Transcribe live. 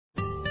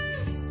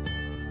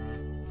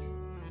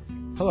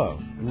Hello,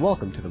 and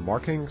welcome to the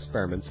Marketing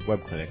Experiments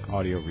Web Clinic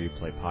audio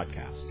replay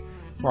podcast.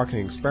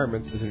 Marketing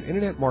Experiments is an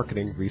internet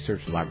marketing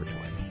research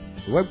laboratory.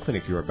 The web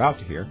clinic you are about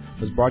to hear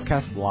was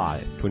broadcast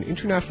live to an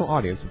international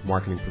audience of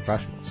marketing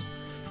professionals.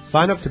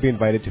 Sign up to be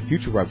invited to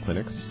future web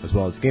clinics, as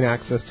well as gain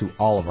access to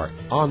all of our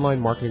online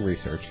marketing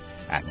research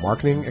at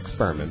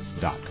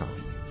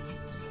marketingexperiments.com.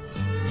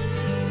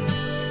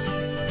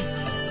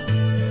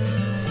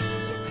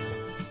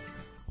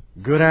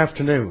 Good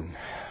afternoon.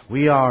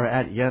 We are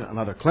at yet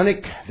another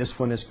clinic. This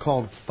one is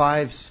called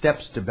 5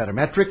 Steps to Better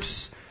Metrics,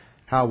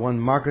 how one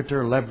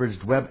marketer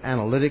leveraged web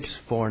analytics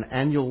for an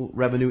annual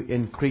revenue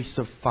increase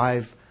of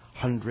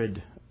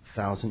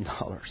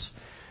 $500,000.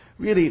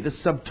 Really, the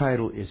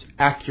subtitle is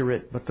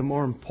accurate, but the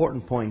more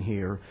important point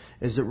here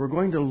is that we're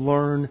going to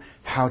learn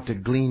how to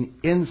glean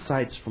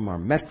insights from our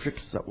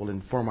metrics that will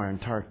inform our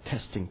entire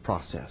testing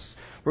process.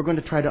 We're going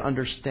to try to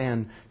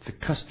understand the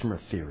customer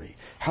theory,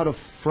 how to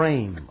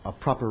frame a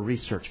proper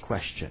research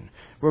question.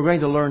 We're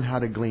going to learn how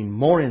to glean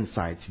more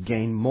insights,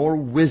 gain more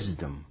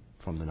wisdom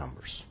from the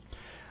numbers.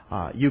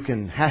 You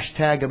can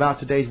hashtag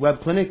about today's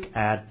web clinic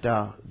at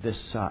this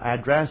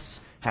address,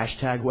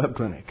 hashtag web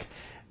clinic.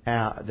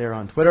 There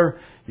on Twitter.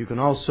 You can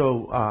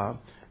also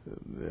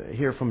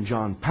hear from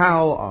John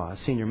Powell,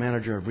 Senior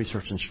Manager of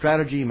Research and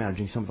Strategy,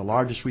 managing some of the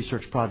largest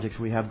research projects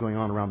we have going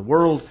on around the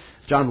world.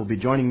 John will be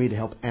joining me to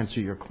help answer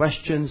your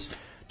questions.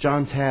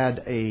 John's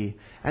had and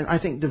I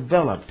think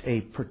developed a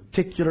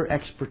particular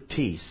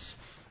expertise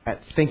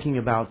at thinking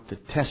about the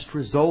test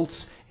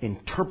results,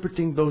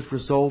 interpreting those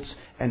results,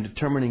 and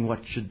determining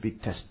what should be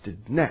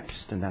tested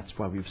next. And that's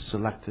why we've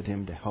selected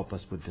him to help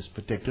us with this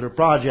particular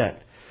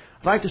project.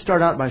 I'd like to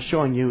start out by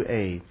showing you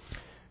a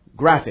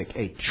graphic,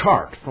 a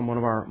chart from one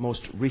of our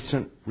most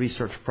recent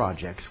research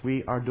projects.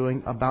 We are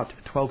doing about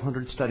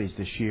 1,200 studies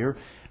this year,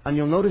 and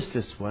you'll notice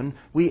this one.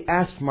 We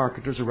asked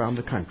marketers around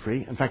the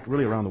country, in fact,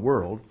 really around the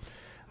world,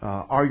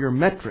 are your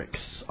metrics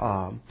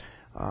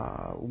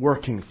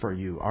working for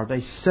you? Are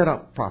they set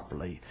up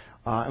properly?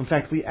 In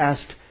fact, we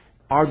asked,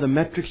 are the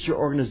metrics your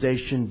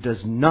organization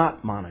does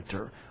not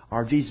monitor?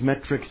 Are these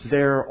metrics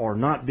there or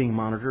not being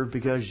monitored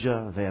because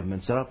they haven't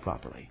been set up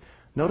properly?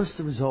 Notice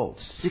the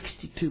results.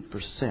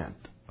 62%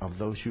 of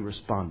those who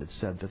responded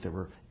said that there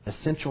were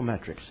essential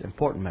metrics,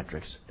 important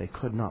metrics, they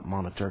could not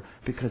monitor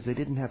because they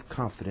didn't have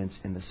confidence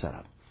in the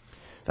setup.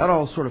 That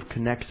all sort of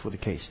connects with a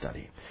case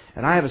study.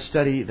 And I have a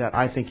study that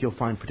I think you'll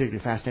find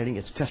particularly fascinating.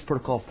 It's Test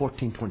Protocol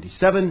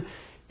 1427.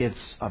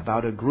 It's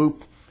about a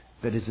group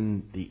that is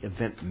in the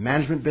event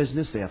management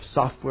business. They have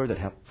software that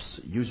helps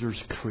users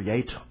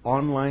create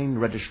online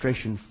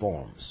registration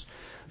forms.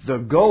 The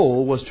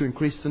goal was to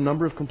increase the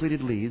number of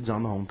completed leads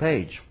on the home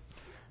page.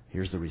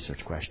 Here's the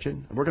research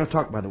question. We're going to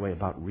talk, by the way,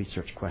 about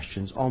research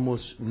questions.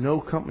 Almost no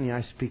company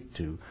I speak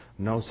to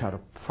knows how to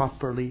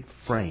properly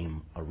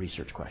frame a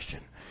research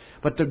question.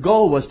 But the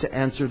goal was to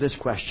answer this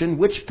question: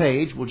 which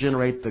page will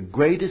generate the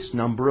greatest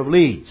number of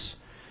leads?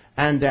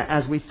 And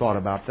as we thought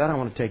about that, I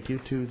want to take you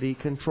to the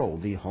control,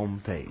 the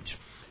home page.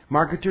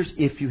 Marketers,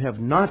 if you have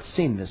not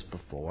seen this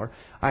before,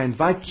 I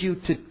invite you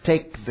to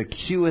take the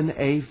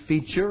Q&A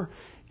feature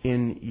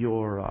in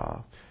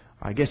your,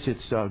 I guess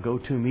it's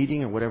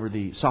GoToMeeting or whatever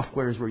the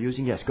softwares we're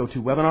using. Yes,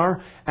 GoToWebinar.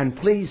 And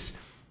please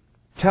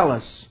tell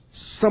us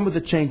some of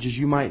the changes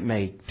you might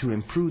make to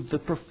improve the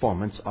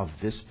performance of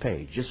this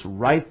page. Just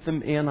write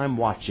them in. I'm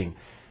watching.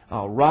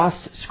 Ross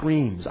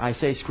screams. I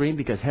say scream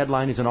because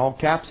headline is in all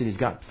caps and he's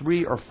got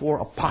 3 or 4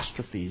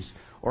 apostrophes,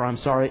 or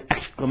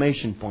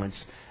exclamation points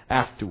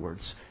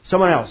afterwards.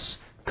 Someone else,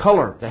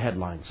 color the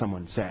headline,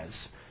 someone says.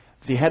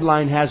 The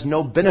headline has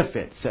no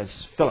benefit, says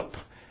Philip.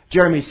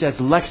 Jeremy says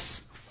less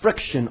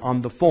friction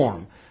on the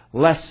form,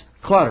 less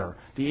clutter,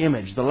 the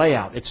image, the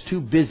layout. It's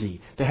too busy.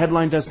 The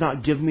headline does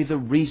not give me the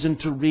reason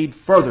to read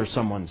further,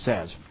 someone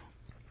says.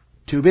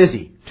 Too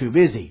busy, too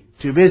busy,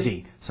 too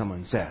busy,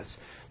 someone says.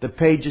 The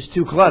page is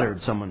too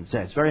cluttered, someone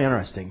says. Very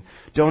interesting.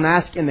 Don't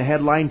ask in the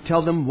headline,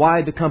 tell them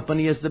why the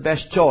company is the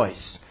best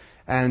choice.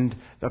 And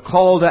the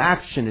call to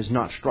action is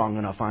not strong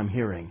enough, I'm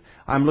hearing.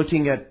 I'm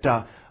looking at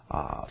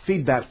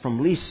feedback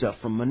from Lisa,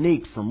 from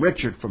Monique, from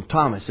Richard, from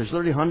Thomas. There's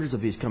literally hundreds of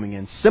these coming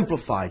in.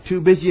 Simplify.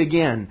 Too busy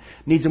again.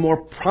 Needs a more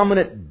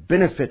prominent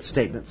benefit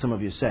statement, some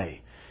of you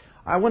say.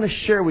 I want to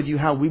share with you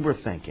how we were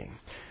thinking.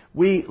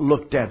 We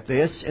looked at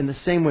this in the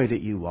same way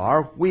that you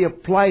are. We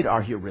applied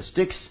our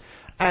heuristics,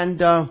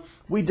 and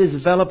we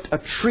developed a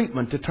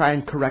treatment to try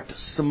and correct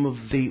some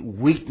of the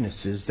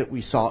weaknesses that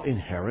we saw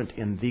inherent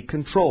in the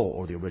control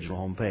or the original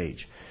home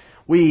page.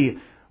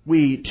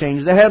 We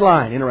changed the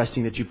headline.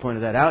 Interesting that you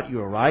pointed that out. You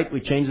were right.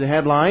 We changed the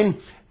headline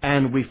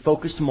and we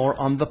focused more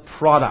on the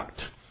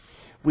product.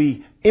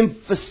 We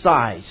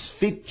emphasized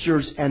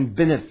features and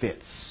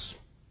benefits.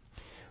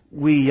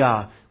 We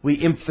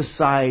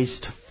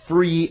emphasized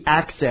free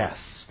access.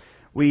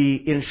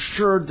 We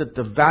ensured that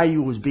the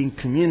value was being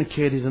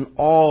communicated in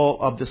all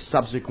of the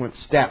subsequent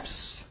steps.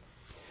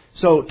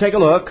 So take a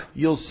look.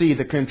 You'll see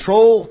the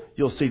control.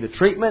 You'll see the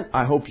treatment.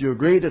 I hope you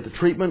agree that the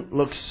treatment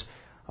looks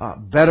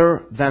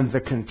better than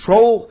the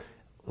control.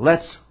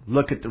 Let's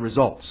look at the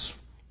results.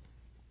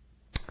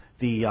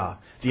 The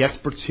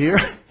experts here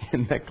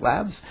in Mech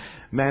Labs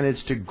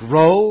managed to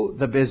grow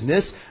the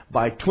business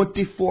by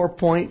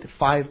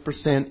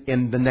 24.5%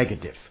 in the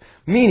negative,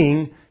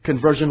 meaning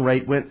conversion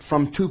rate went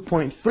from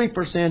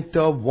 2.3% to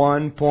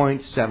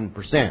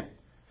 1.7%.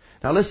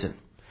 Now listen,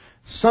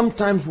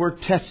 sometimes we're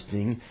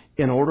testing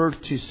in order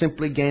to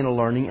simply gain a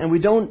learning, and we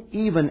don't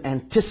even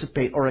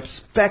anticipate or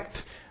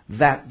expect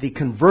that the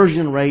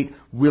conversion rate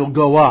will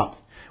go up.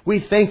 We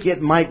think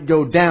it might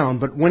go down,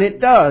 but when it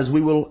does,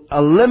 we will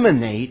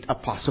eliminate a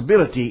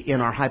possibility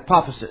in our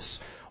hypothesis,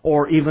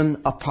 or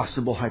even a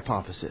possible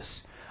hypothesis.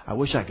 I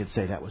wish I could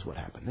say that was what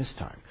happened this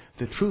time.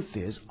 The truth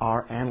is,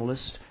 our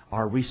analysts,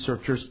 our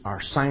researchers,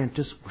 our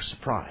scientists were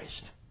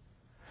surprised.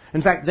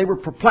 In fact, they were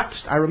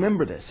perplexed. I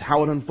remember this,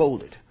 how it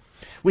unfolded.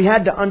 We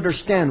had to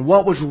understand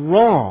what was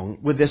wrong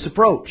with this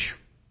approach.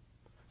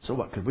 So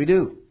what could we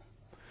do?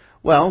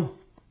 Well,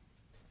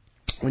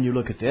 when you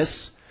look at this,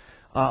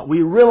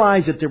 we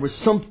realized that there was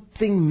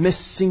something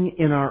missing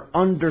in our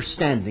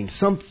understanding,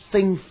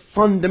 something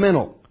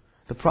fundamental.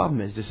 The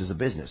problem is, this is a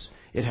business.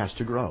 It has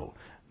to grow.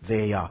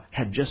 They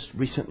had just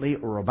recently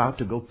or about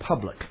to go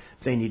public.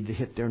 They needed to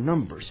hit their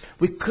numbers.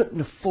 We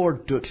couldn't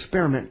afford to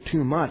experiment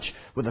too much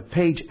with a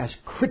page as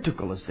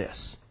critical as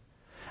this.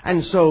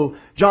 And so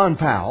John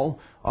Powell,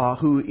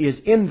 who is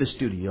in the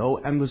studio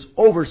and was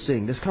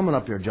overseeing this, coming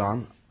up here,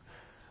 John.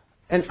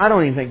 And I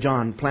don't even think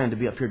John planned to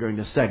be up here during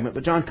this segment,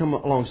 but John, come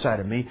alongside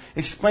of me.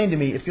 Explain to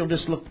me, if you'll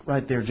just look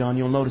right there, John,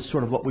 you'll notice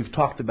sort of what we've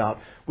talked about.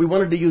 We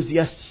wanted to use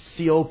the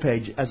SCO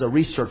page as a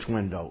research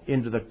window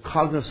into the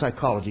cognitive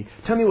psychology.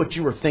 Tell me what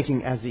you were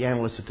thinking as the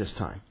analyst at this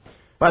time.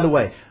 By the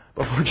way,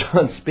 before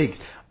John speaks,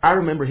 I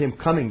remember him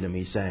coming to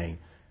me saying,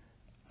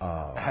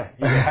 Yeah,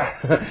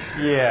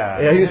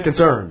 he was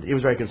concerned. He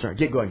was very concerned.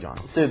 Get going,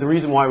 John. So the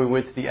reason why we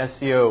went to the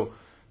SEO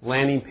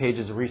landing page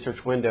as a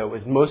research window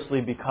is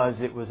mostly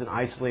because it was an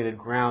isolated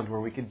ground where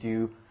we could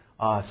do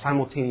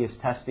simultaneous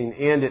testing,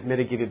 and it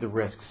mitigated the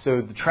risk.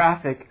 So the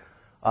traffic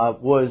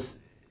was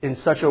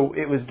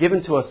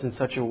given to us in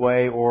such a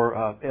way,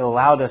 or it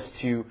allowed us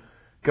to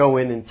go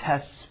in and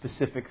test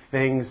specific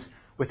things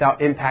without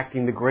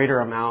impacting the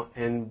greater amount,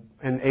 and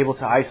able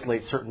to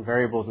isolate certain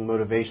variables and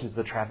motivations of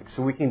the traffic,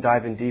 so we can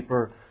dive in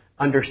deeper,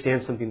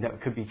 understand something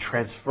that could be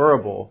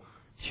transferable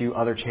to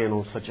other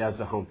channels such as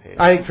the homepage.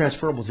 I think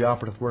transferable is the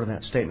operative word in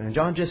that statement. And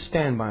John, just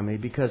stand by me,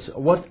 because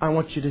what I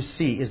want you to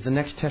see is the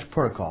next test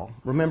protocol.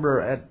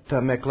 Remember,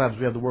 at Mech Labs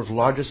we have the world's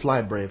largest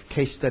library of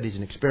case studies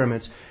and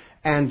experiments,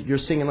 and you're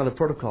seeing another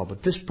protocol.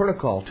 But this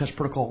protocol, test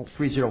protocol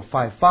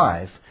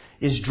 3055,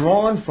 is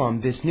drawn from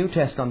this new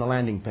test on the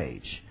landing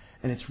page.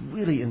 And it's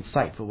really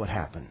insightful what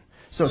happened.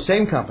 So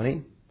same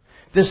company.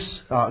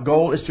 This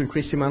goal is to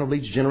increase the amount of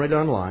leads generated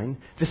online.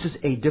 This is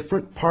a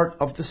different part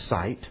of the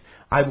site.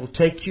 I will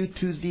take you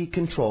to the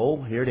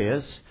control. Here it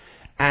is.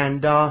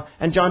 And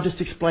John,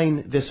 just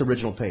explain this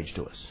original page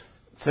to us.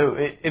 So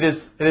it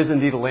is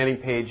indeed a landing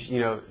page,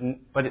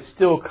 but it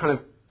still kind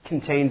of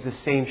contains the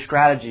same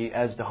strategy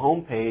as the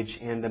home page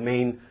and the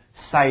main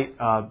site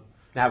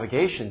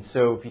navigation.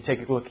 So if you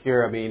take a look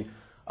here,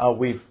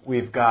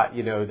 we've got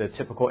the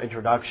typical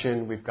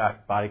introduction, we've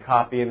got body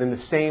copy, and then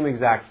the same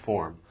exact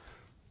form.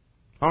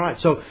 All right,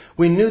 so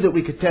we knew that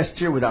we could test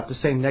here without the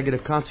same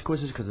negative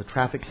consequences because the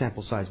traffic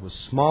sample size was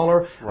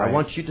smaller. Right. I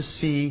want you to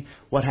see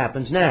what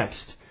happens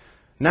next.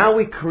 Now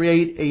we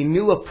create a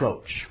new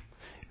approach.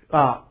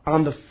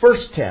 On the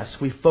first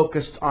test, we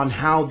focused on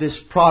how this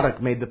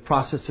product made the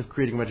process of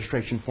creating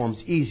registration forms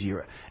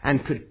easier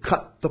and could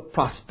cut the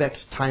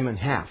prospect's time in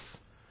half.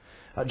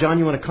 John,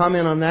 you want to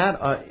comment on that?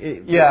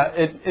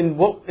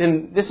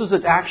 And this was a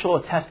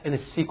test in a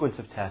sequence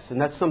of tests,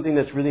 and that's something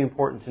that's really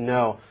important to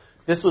know.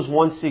 This was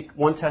one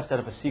test out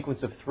of a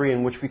sequence of 3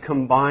 in which we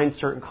combined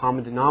certain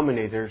common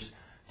denominators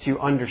to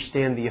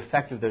understand the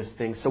effect of those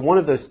things. So one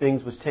of those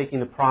things was taking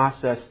the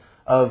process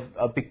of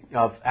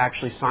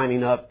actually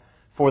signing up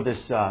for this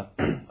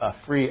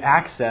free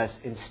access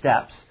in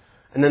steps.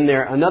 And then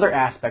another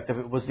aspect of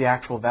it was the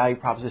actual value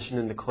proposition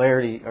and the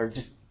clarity, or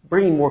just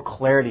bringing more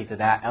clarity to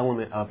that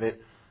element of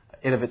it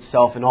in of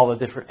itself and all the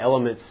different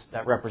elements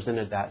that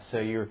represented that. So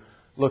you're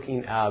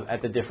looking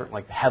at the different,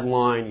 like the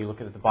headline, you're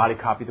looking at the body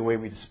copy, the way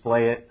we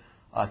display it,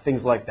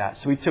 things like that.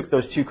 So we took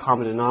those two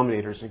common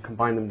denominators and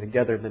combined them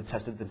together and then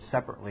tested them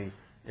separately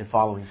in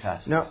following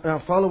tests.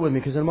 Now follow with me,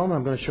 because in a moment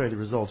I'm going to show you the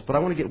results, but I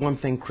want to get one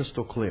thing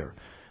crystal clear.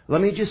 Let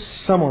me just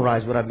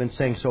summarize what I've been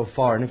saying so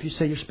far. And if you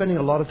say you're spending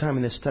a lot of time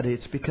in this study,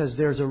 it's because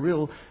there's a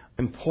real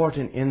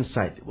important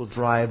insight that will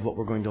drive what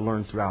we're going to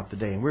learn throughout the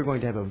day. And we're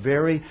going to have a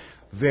very,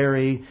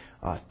 very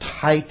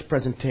tight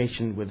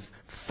presentation with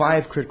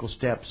 5 critical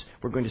steps.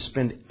 We're going to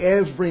spend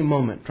every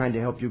moment trying to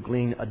help you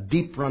glean a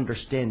deeper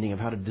understanding of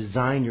how to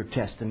design your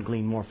test and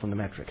glean more from the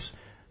metrics.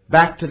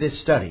 Back to this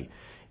study.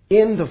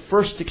 In the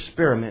first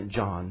experiment,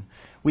 John,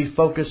 we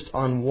focused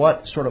on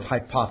what sort of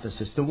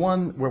hypothesis? The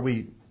one where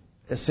we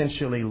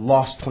essentially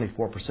lost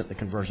 24% the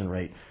conversion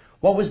rate.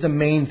 What was the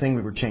main thing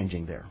we were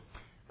changing there?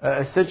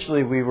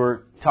 Essentially, we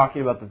were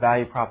talking about the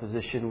value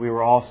proposition. We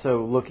were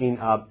also looking,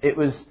 it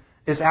was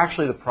is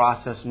actually the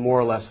process more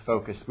or less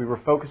focused. We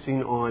were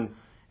focusing on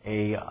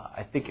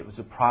I think it was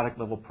a product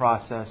level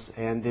process,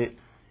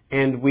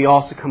 and we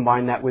also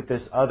combined that with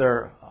this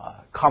other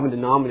common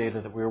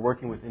denominator that we were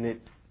working with, and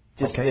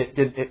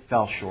it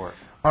fell short.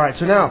 All right,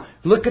 so now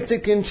look at the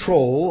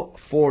control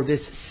for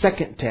this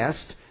second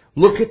test.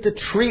 Look at the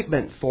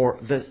treatment for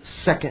the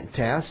second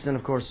test. And,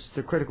 of course,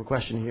 the critical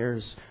question here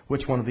is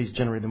which one of these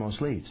generated the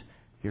most leads?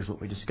 Here's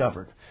what we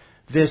discovered.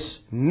 This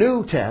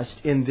new test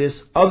in this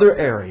other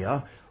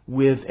area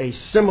with a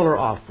similar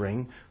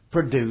offering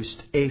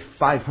produced a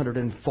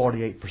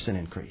 548%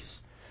 increase.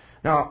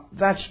 Now,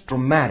 that's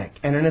dramatic,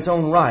 and in its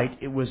own right,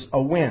 it was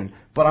a win.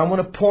 But I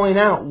want to point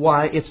out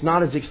why it's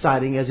not as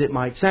exciting as it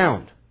might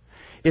sound.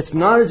 It's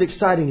not as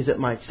exciting as it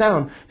might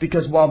sound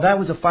because while that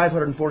was a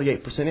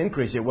 548%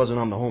 increase, it wasn't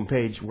on the home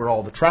page where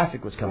all the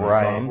traffic was coming from.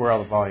 Right, where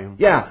all the volume.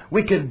 Yeah,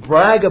 we could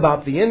brag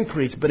about the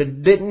increase, but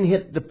it didn't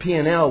hit the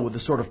P&L with the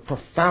sort of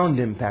profound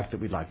impact that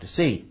we'd like to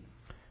see.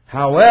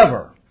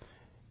 However,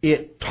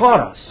 it taught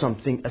us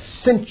something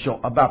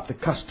essential about the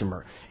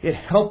customer. It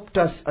helped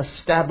us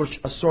establish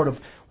a sort of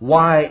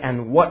why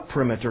and what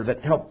perimeter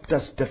that helped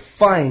us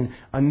define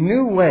a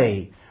new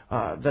way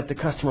that the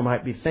customer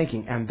might be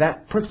thinking. And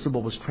that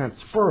principle was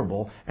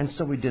transferable, and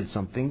so we did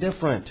something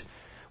different.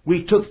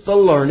 We took the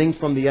learning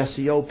from the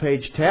SEO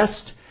page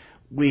test.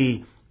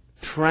 We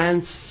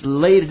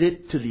translated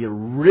it to the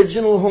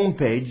original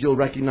homepage. You'll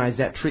recognize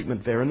that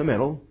treatment there in the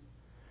middle.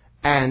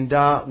 And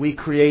we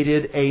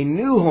created a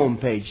new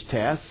homepage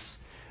test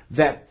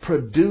that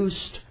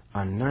produced a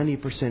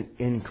 90%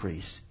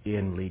 increase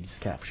in leads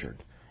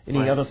captured.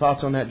 Any other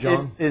thoughts on that,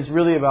 John? It is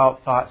really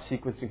about thought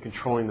sequence and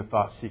controlling the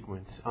thought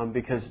sequence,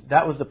 because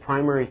that was the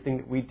primary thing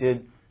that we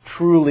did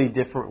truly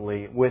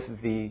differently with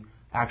the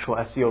actual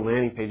SEO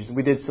landing pages.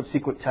 We did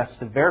subsequent tests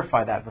to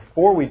verify that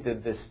before we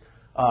did this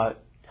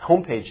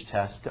homepage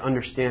test to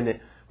understand it.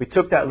 We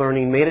took that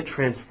learning, made it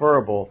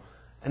transferable,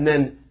 and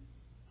then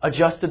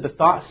adjusted the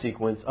thought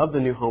sequence of the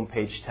new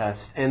homepage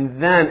test.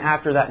 And then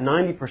after that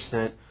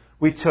 90%,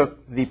 we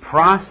took the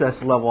process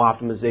level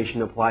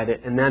optimization, applied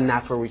it, and then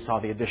that's where we saw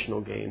the additional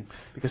gain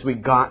because we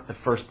got the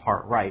first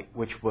part right,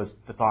 which was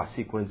the thought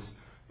sequence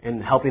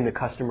and helping the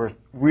customer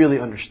really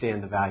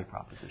understand the value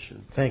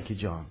proposition. Thank you,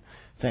 John.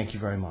 Thank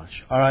you very much.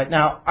 All right,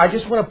 now I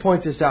just want to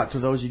point this out to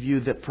those of you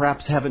that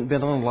perhaps haven't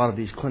been on a lot of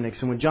these clinics.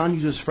 And when John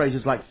uses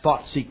phrases like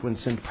thought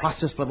sequence and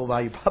process level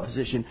value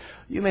proposition,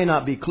 you may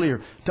not be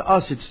clear. To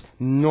us, it's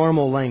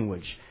normal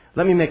language.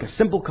 Let me make a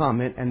simple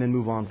comment and then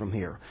move on from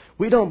here.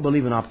 We don't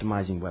believe in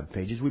optimizing web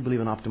pages. We believe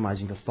in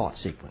optimizing the thought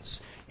sequence.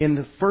 In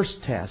the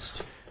first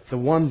test, the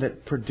one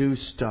that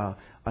produced a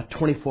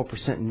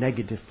 24%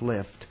 negative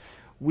lift,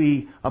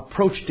 we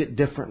approached it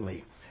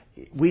differently.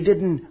 We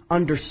didn't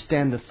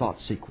understand the thought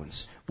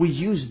sequence. We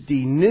used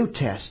the new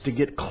test to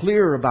get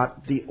clear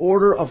about the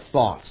order of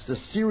thoughts, the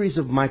series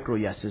of micro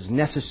yeses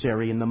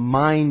necessary in the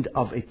mind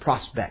of a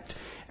prospect.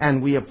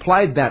 And we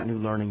applied that new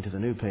learning to the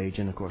new page,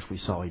 and of course we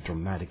saw a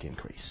dramatic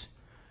increase.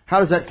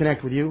 How does that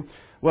connect with you?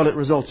 Well, it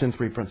results in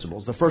three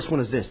principles. The first one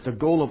is this: the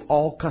goal of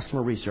all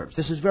customer research.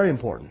 This is very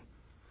important.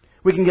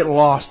 We can get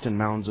lost in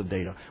mounds of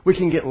data. We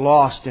can get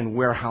lost in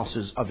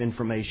warehouses of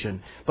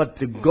information. But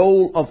the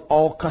goal of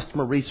all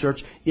customer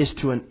research is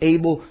to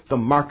enable the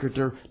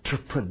marketer to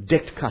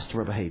predict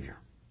customer behavior.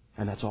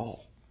 And that's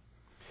all.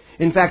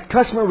 In fact,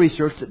 customer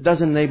research that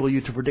doesn't enable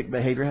you to predict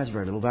behavior has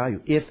very little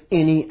value, if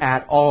any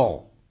at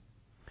all.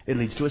 It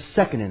leads to a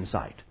second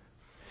insight.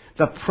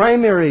 The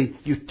primary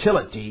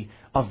utility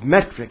of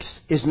metrics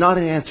is not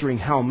in answering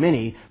how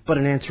many, but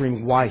in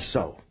answering why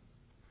so.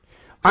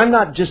 I'm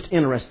not just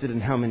interested in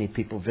how many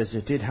people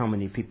visited, how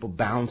many people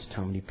bounced,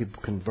 how many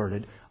people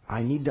converted.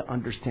 I need to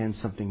understand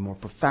something more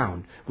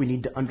profound. We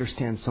need to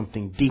understand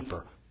something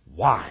deeper.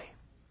 Why?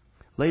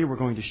 Later we're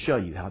going to show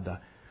you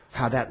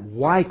how that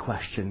why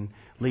question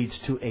leads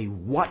to a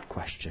what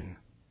question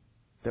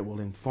that will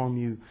inform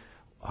you,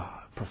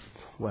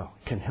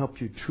 can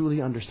help you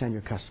truly understand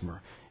your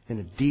customer in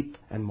a deep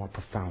and more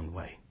profound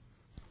way.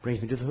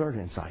 Brings me to the third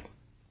insight.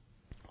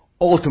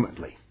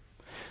 Ultimately,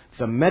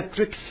 the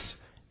metrics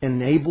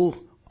enable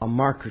a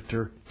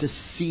marketer to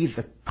see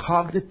the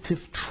cognitive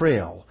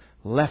trail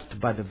left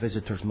by the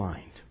visitor's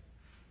mind.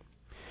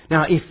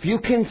 Now, if you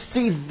can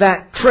see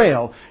that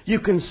trail, you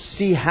can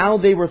see how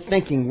they were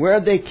thinking, where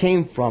they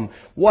came from,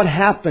 what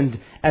happened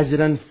as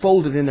it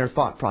unfolded in their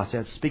thought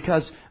process.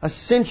 Because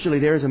essentially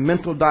there is a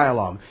mental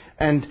dialogue,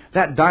 and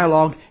that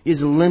dialogue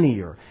is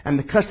linear. And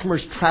the customer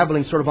is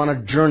traveling sort of on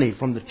a journey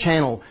from the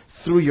channel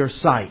through your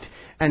site.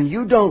 And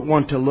you don't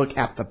want to look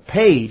at the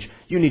page.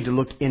 You need to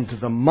look into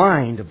the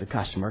mind of the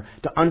customer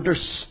to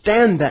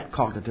understand that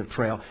cognitive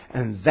trail.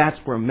 And that's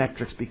where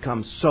metrics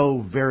become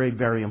so very,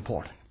 very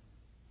important.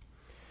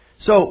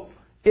 So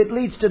it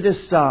leads to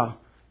this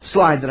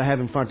slide that I have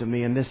in front of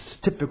me and this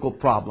typical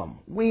problem.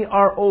 We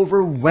are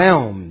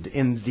overwhelmed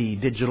in the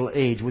digital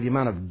age with the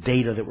amount of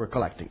data that we're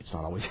collecting. It's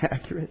not always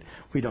accurate.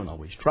 We don't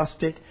always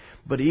trust it.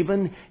 But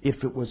even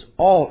if it was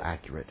all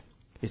accurate,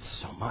 it's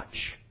so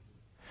much.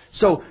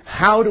 So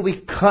how do we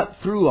cut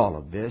through all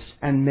of this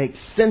and make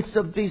sense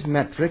of these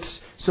metrics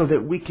so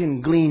that we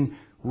can glean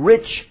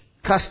rich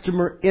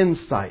customer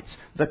insights,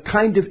 the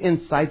kind of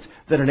insights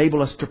that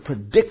enable us to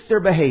predict their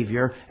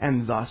behavior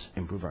and thus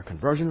improve our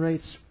conversion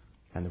rates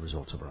and the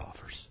results of our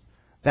offers?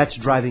 That's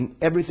driving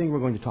everything we're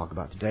going to talk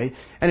about today.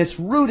 And it's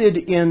rooted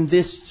in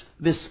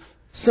this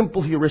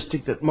simple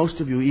heuristic that most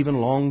of you,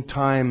 even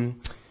long-time,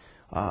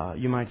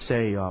 you might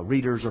say,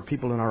 readers or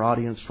people in our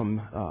audience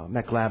from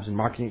MEC Labs and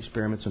Marketing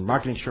Experiments and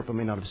Marketing Sherpa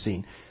may not have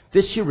seen.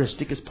 This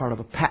heuristic is part of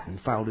a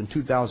patent filed in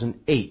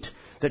 2008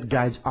 that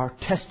guides our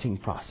testing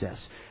process.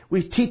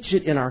 We teach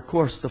it in our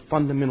course, The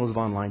Fundamentals of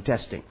Online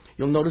Testing.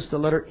 You'll notice the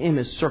letter M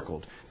is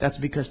circled. That's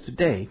because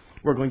today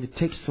we're going to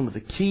take some of the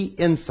key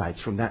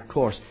insights from that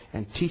course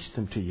and teach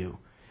them to you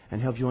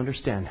and help you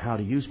understand how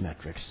to use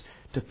metrics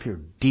to peer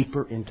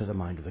deeper into the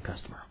mind of the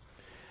customer.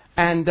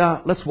 And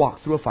let's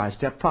walk through a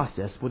 5-step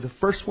process, with the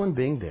first one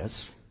being this.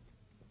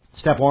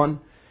 Step 1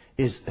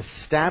 is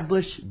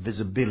establish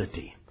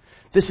visibility.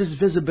 This is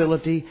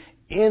visibility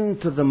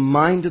into the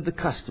mind of the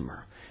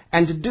customer.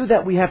 And to do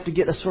that, we have to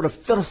get a sort of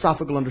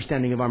philosophical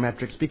understanding of our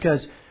metrics,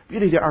 because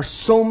really there are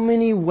so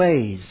many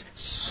ways,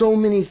 so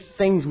many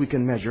things we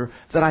can measure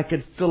that I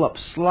could fill up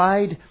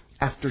slide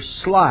after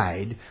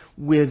slide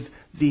with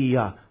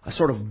the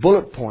sort of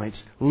bullet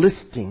points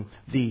listing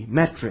the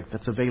metric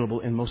that's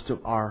available in most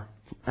of our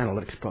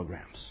analytics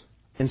programs.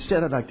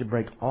 Instead, I'd like to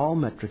break all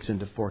metrics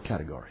into 4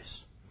 categories.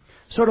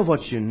 Sort of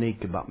what's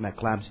unique about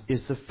MEC Labs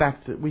is the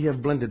fact that we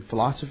have blended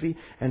philosophy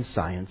and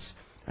science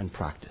and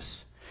practice.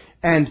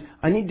 And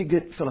I need to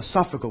get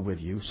philosophical with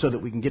you so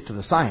that we can get to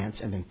the science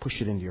and then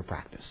push it into your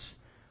practice.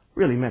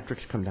 Really,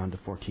 metrics come down to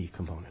 4 key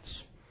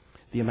components: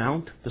 the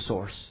amount, the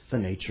source, the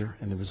nature,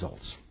 and the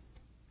results.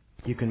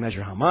 You can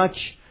measure how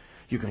much.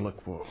 You can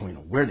look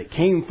where they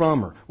came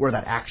from or where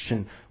that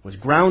action was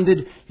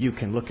grounded. You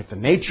can look at the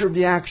nature of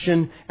the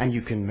action, and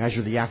you can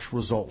measure the actual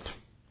result.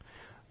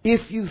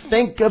 If you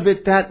think of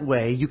it that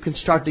way, you can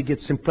start to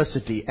get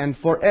simplicity. And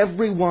for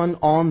everyone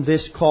on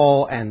this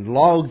call and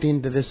logged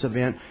into this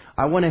event,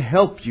 I want to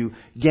help you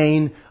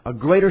gain a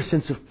greater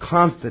sense of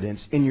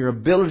confidence in your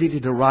ability to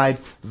derive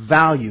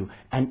value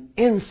and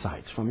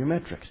insights from your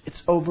metrics.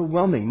 It's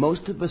overwhelming.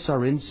 Most of us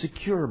are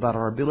insecure about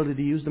our ability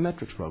to use the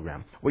metrics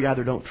program. We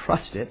either don't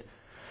trust it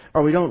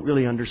or we don't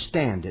really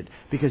understand it,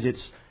 because it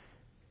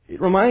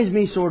reminds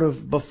me sort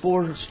of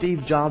before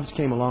Steve Jobs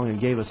came along and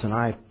gave us an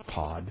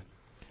iPod.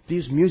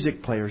 These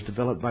music players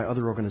developed by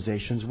other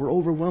organizations were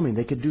overwhelming.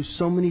 They could do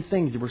so many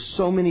things. There were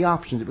so many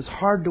options. It was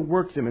hard to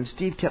work them. And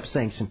Steve kept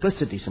saying,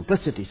 simplicity,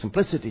 simplicity,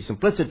 simplicity,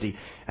 simplicity.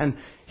 And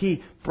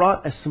he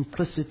brought a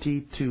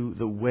simplicity to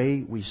the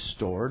way we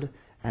stored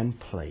and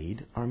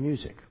played our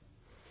music.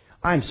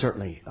 I'm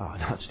certainly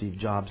not Steve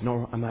Jobs,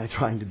 nor am I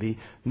trying to be,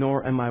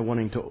 nor am I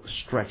wanting to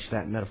stretch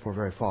that metaphor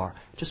very far.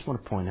 I just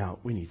want to point out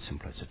we need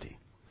simplicity.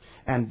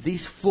 And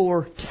these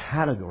 4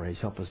 categories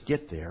help us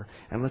get there,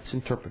 and let's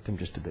interpret them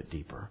just a bit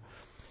deeper.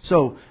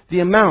 So the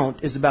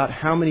amount is about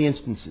how many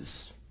instances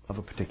of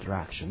a particular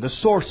action. The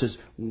source is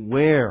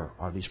where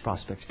are these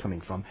prospects coming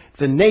from.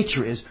 The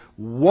nature is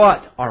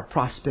what are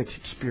prospects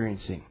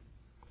experiencing.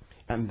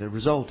 And the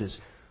result is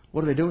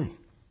what are they doing?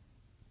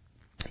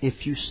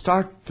 If you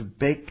start to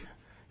bake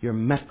your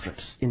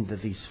metrics into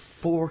these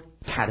 4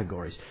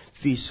 categories,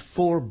 these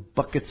 4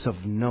 buckets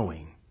of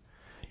knowing,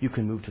 you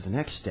can move to the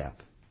next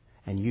step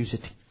and use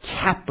it to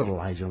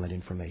capitalize on that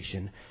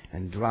information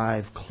and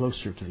drive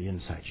closer to the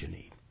insights you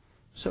need.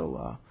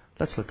 So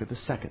let's look at the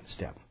second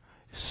step.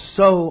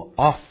 So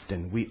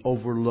often we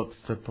overlook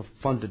the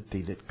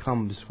profundity that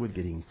comes with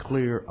getting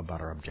clear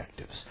about our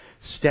objectives.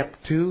 Step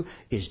 2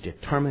 is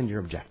determine your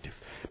objective.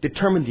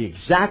 Determine the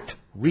exact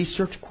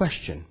research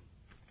question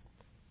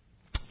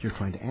you're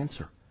trying to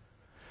answer.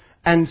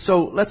 And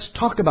so let's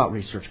talk about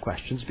research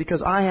questions,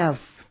 because I have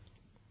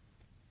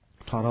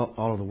taught all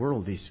over the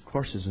world these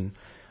courses, and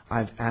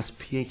I've asked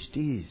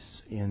PhDs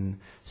in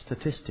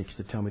statistics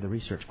to tell me the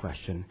research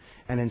question,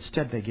 and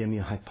instead they give me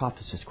a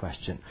hypothesis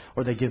question,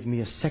 or they give me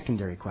a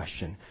secondary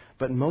question.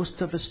 But most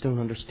of us don't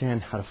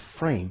understand how to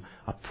frame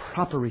a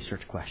proper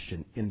research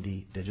question in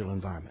the digital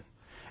environment.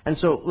 And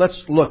so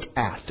let's look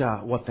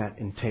at what that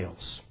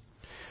entails.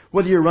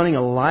 Whether you're running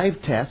a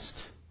live test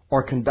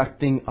or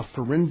conducting a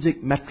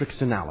forensic metrics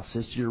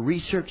analysis, your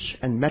research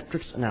and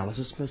metrics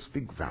analysis must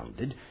be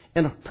grounded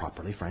in a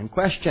properly framed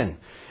question.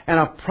 And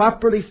a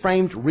properly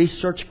framed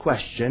research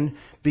question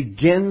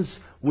begins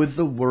with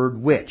the word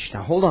which.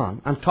 Now hold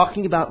on. I'm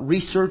talking about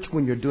research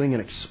when you're doing an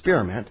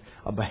experiment,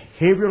 a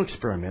behavioral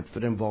experiment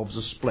that involves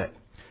a split.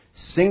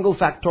 Single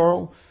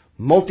factorial,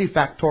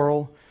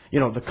 multifactorial.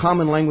 The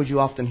common language you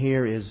often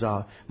hear is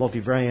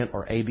multivariate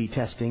or A/B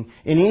testing.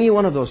 In any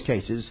one of those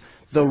cases,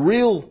 the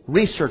real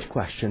research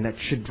question that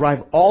should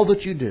drive all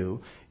that you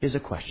do is a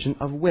question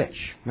of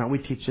which. Now, we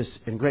teach this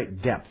in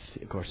great depth,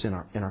 of course, in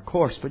our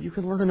course, but you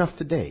can learn enough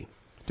today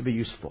to be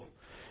useful.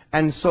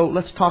 And so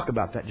let's talk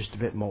about that just a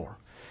bit more.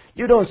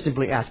 You don't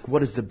simply ask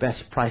what is the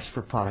best price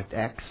for product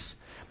X,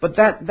 But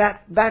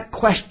that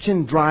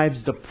question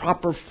drives the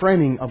proper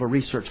framing of a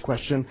research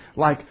question,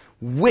 like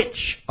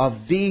which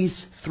of these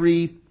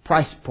 3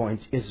 price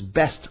points is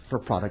best for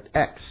product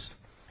X?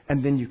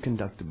 And then you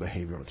conduct a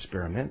behavioral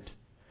experiment.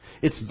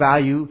 Its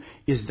value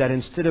is that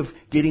instead of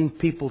getting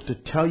people to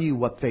tell you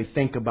what they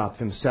think about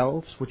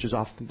themselves, which is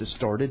often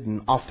distorted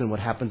and often what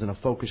happens in a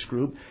focus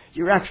group,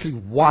 you're actually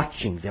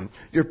watching them.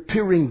 You're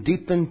peering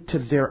deep into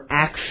their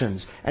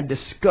actions and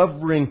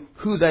discovering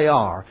who they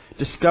are,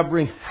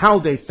 discovering how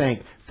they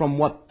think from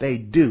what they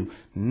do,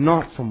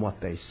 not from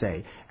what they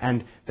say.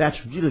 And that's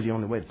really the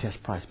only way to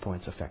test price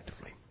points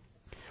effectively.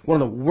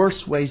 One of the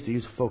worst ways to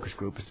use a focus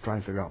group is to try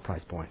and figure out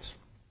price points.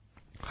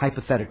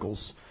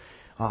 Hypotheticals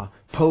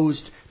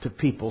posed to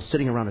people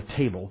sitting around a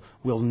table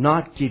will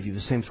not give you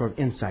the same sort of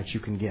insights you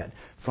can get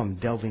from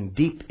delving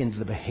deep into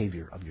the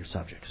behavior of your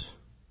subjects.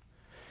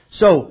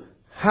 So,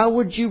 how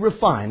would you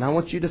refine? I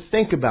want you to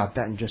think about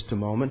that in just a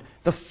moment.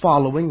 The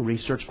following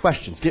research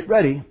questions. Get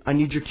ready. I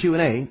need your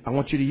Q&A. I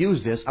want you to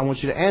use this. I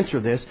want you to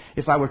answer this.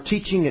 If I were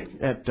teaching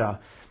at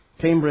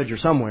Cambridge or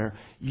somewhere,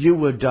 you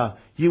would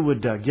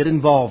get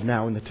involved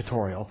now in the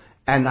tutorial,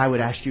 and I would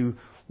ask you,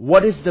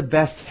 what is the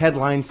best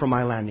headline for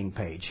my landing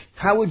page?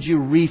 How would you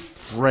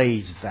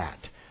rephrase that?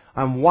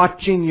 I'm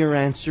watching your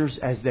answers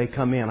as they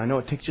come in. I know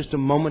it takes just a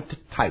moment to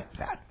type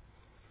that.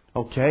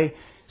 Okay?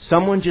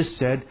 Someone just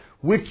said,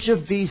 which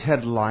of these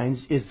headlines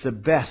is the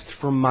best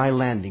for my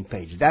landing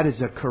page? That is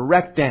a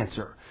correct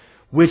answer.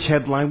 Which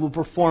headline will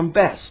perform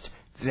best?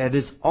 That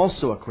is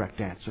also a correct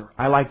answer.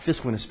 I like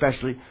this one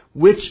especially.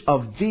 Which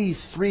of these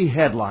 3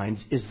 headlines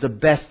is the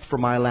best for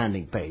my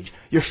landing page?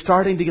 You're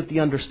starting to get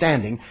the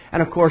understanding.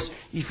 And of course,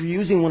 if you're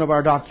using one of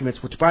our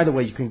documents, which by the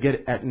way you can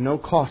get at no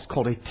cost,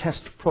 called a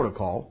test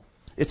protocol,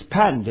 it's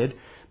patented,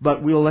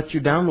 but we'll let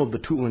you download the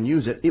tool and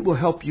use it. It will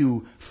help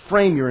you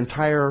frame your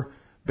entire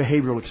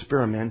behavioral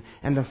experiment.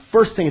 And the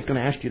first thing it's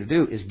going to ask you to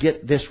do is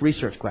get this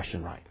research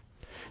question right.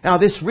 Now,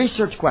 this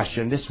research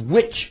question, this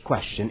which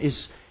question,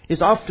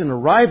 is often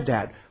arrived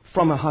at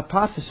from a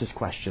hypothesis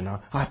question,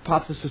 a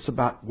hypothesis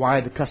about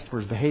why the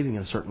customer is behaving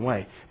in a certain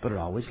way, but it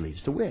always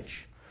leads to which.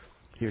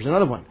 Here's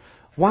another one.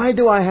 Why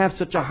do I have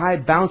such a high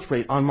bounce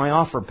rate on my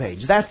offer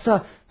page? That's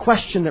a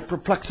question that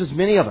perplexes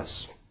many of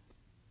us.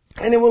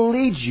 And it will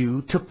lead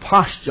you to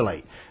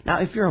postulate. Now,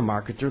 if you're a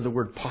marketer, the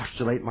word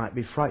postulate might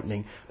be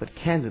frightening, but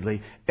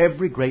candidly,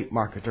 every great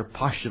marketer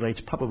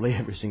postulates probably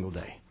every single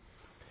day.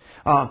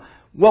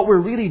 What we're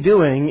really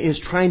doing is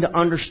trying to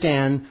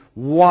understand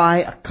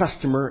why a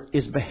customer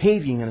is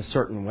behaving in a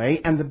certain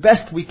way, and the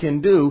best we can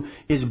do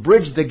is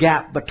bridge the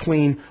gap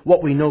between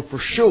what we know for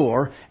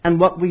sure and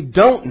what we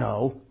don't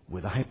know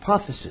with a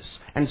hypothesis.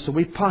 And so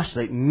we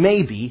postulate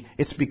maybe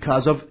it's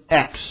because of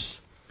X.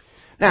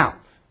 Now,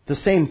 the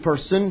same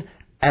person,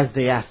 as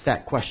they ask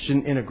that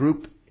question in a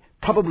group,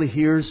 probably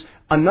hears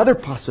another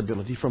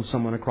possibility from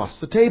someone across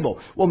the table.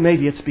 Well,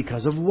 maybe it's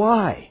because of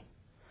Y.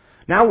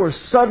 Now we're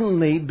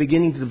suddenly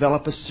beginning to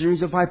develop a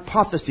series of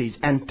hypotheses,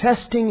 and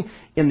testing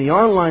in the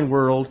online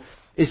world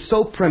is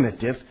so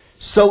primitive,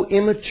 so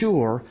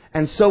immature,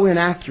 and so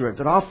inaccurate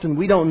that often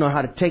we don't know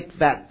how to take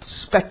that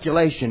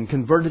speculation,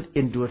 convert it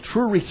into a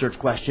true research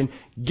question,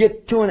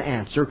 get to an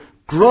answer,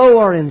 grow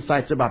our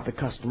insights about the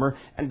customer,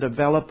 and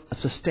develop a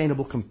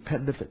sustainable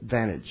competitive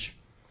advantage.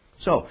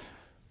 So,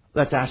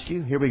 let's ask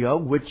you, here we go,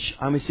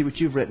 let me see what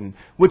you've written.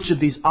 Which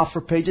of these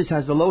offer pages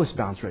has the lowest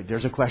bounce rate?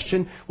 There's a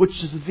question.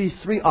 Which of these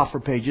 3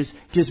 offer pages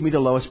gives me the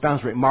lowest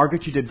bounce rate?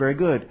 Margaret, you did very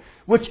good.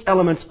 Which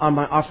elements on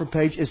my offer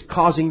page is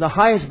causing the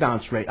highest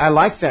bounce rate? I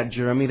like that,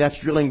 Jeremy. That's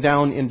drilling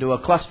down into a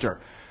cluster.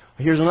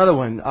 Here's another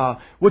one.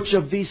 Which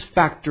of these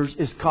factors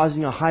is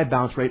causing a high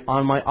bounce rate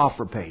on my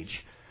offer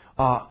page?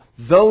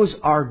 Those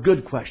are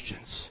good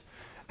questions.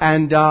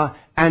 And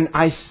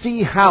I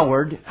see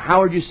Howard.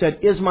 Howard, you said,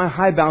 is my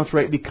high bounce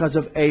rate because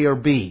of A or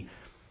B?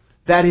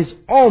 That is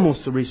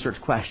almost a research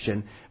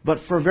question,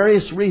 but for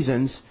various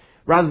reasons,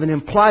 rather than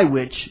imply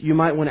which, you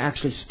might want to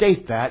actually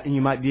state that, and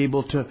you might be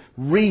able to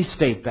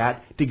restate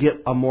that to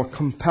get a more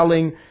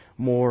compelling,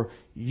 more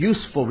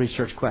useful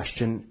research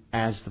question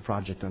as the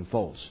project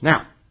unfolds.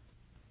 Now,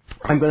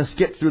 I'm going to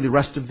skip through the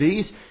rest of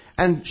these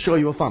and show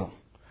you a funnel.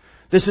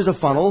 This is a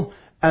funnel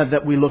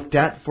that we looked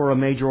at for a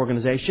major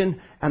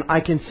organization, and I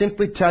can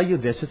simply tell you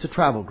this, it's a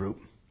travel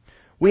group.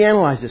 We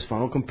analyzed this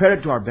funnel, compared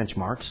it to our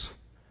benchmarks,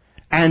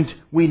 and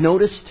we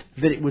noticed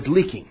that it was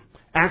leaking.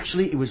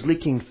 Actually, it was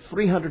leaking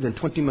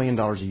 $320 million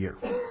a year.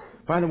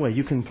 By the way,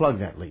 you can plug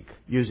that leak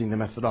using the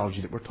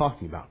methodology that we're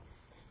talking about.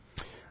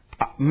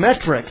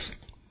 Metrics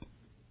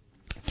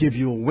give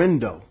you a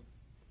window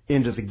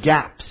into the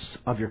gaps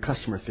of your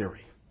customer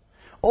theory.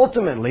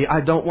 Ultimately,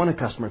 I don't want a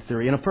customer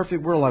theory. In a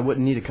perfect world, I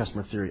wouldn't need a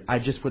customer theory. I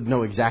just would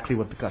know exactly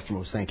what the customer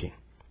was thinking.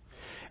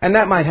 And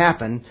that might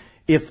happen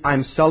if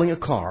I'm selling a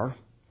car,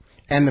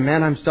 and the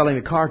man I'm selling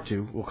the car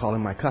to, we'll call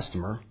him my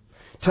customer,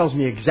 tells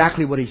me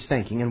exactly what he's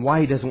thinking and why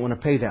he doesn't want to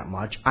pay that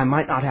much. I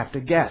might not have to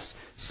guess.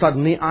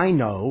 Suddenly, I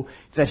know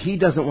that he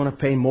doesn't want to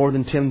pay more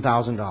than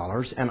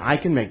 $10,000, and I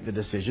can make the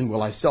decision,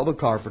 will I sell the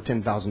car for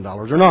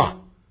 $10,000 or not?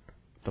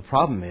 The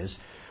problem is,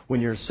 when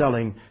you're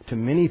selling to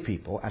many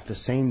people at the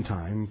same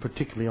time,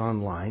 particularly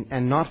online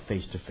and not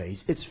face-to-face,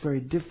 it's very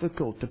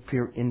difficult to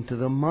peer into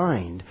the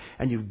mind.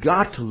 And you've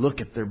got to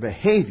look at their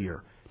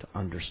behavior to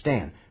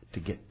understand, to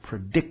get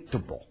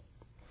predictable.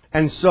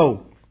 And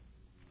so,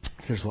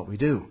 here's what we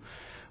do.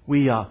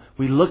 We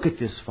look at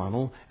this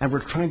funnel and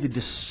we're trying to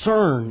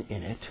discern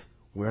in it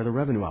where the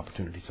revenue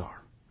opportunities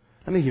are.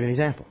 Let me give you an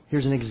example.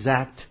 Here's an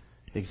exact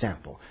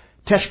example.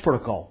 Tesh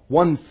Protocol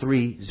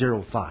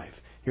 1305.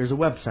 Here's a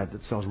website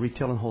that sells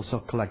retail and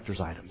wholesale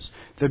collector's items.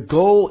 The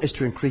goal is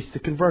to increase the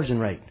conversion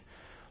rate.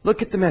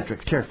 Look at the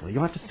metrics carefully.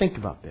 You'll have to think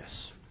about this.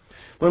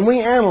 When we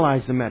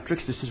analyze the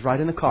metrics, this is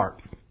right in the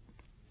cart,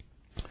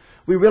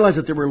 we realized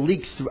that there were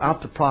leaks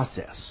throughout the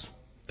process.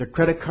 The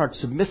credit card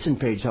submission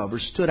page, however,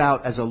 stood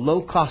out as a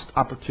low-cost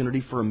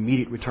opportunity for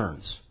immediate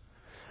returns.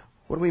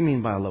 What do we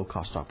mean by a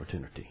low-cost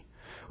opportunity?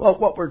 Well,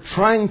 what we're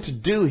trying to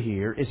do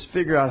here is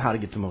figure out how to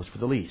get the most for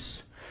the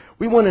least.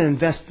 We want to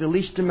invest the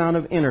least amount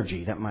of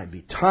energy. That might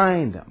be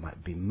time, that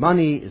might be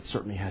money. It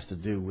certainly has to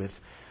do with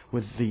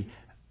the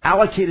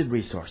allocated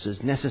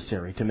resources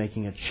necessary to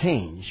making a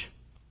change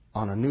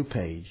on a new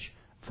page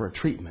for a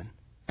treatment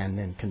and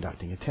then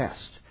conducting a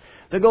test.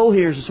 The goal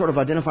here is to sort of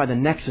identify the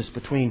nexus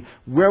between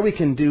where we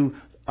can do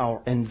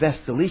or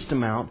invest the least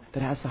amount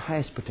that has the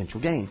highest potential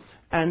gain.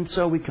 And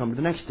so we come to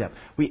the next step.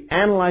 We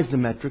analyze the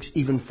metrics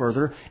even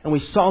further, and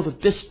we saw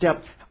that this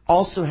step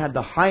also had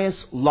the highest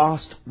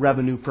lost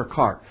revenue per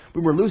cart.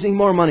 We were losing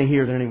more money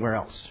here than anywhere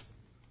else.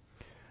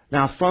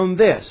 Now from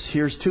this,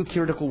 here's two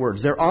critical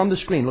words. They're on the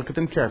screen. Look at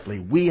them carefully.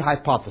 We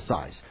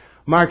hypothesize.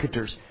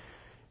 Marketers,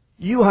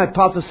 you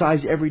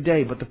hypothesize every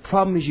day, but the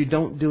problem is you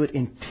don't do it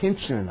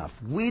intentionally enough.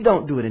 We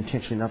don't do it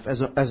intentionally enough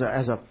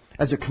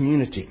as a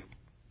community.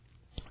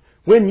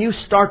 When you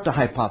start to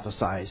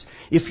hypothesize,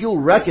 if you'll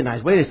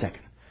recognize, wait a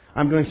second,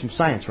 I'm doing some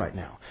science right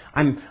now.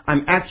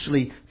 I'm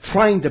actually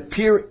trying to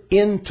peer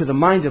into the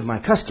mind of my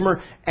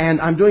customer, and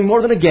I'm doing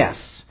more than a guess.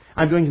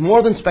 I'm doing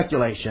more than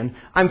speculation.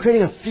 I'm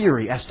creating a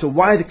theory as to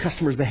why the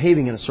customer is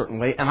behaving in a certain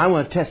way, and I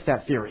want to test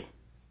that theory.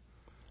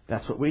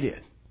 That's what we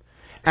did.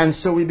 And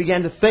so we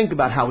began to think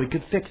about how we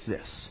could fix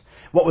this.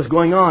 What was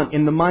going on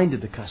in the mind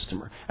of the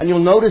customer. And you'll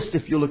notice,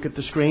 if you look at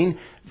the screen,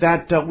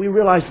 that we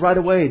realized right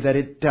away that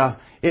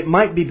it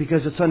might be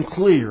because it's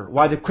unclear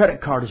why the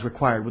credit card is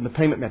required when the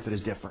payment method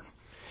is different.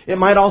 It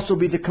might also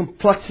be the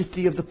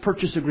complexity of the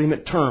purchase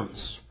agreement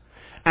terms.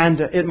 And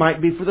it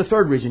might be for the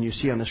third reason you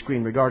see on the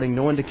screen regarding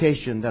no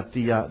indication that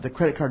the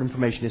credit card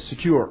information is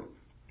secure.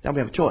 Now we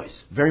have a choice,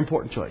 very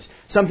important choice.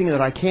 Something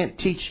that I can't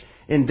teach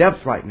in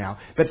depth right now,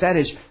 but that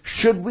is,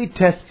 should we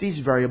test these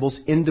variables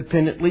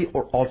independently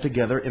or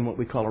altogether in what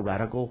we call a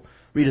radical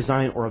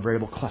redesign or a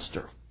variable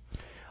cluster?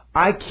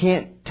 I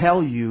can't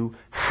tell you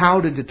how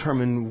to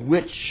determine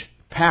which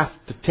path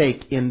to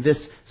take in this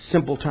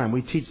simple time.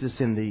 We teach this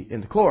in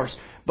the course,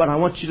 but I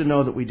want you to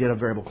know that we did a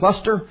variable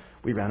cluster,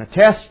 we ran a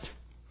test,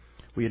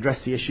 we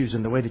addressed the issues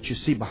in the way that you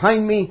see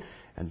behind me,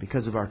 and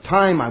because of our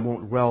time, I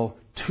won't dwell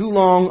too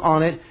long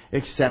on it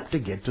except to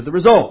get to the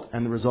result.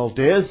 And the result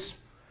is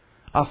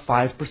a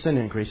 5%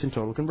 increase in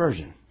total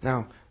conversion.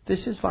 Now,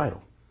 this is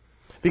vital,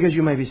 because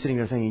you may be sitting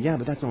there thinking, yeah,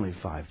 but that's only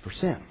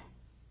 5%.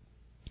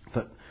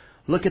 But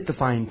look at the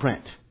fine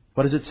print.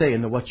 What does it say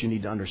in the what you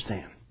need to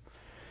understand?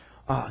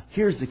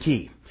 Here's the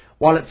key.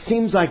 While it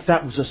seems like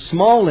that was a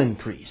small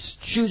increase,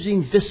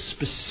 choosing this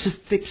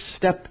specific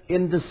step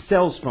in the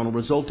sales funnel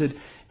resulted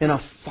in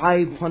a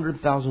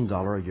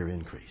 $500,000 a year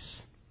increase.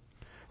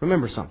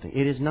 Remember something.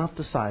 It is not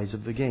the size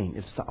of the gain.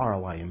 It's the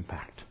ROI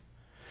impact.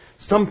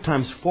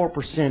 Sometimes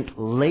 4%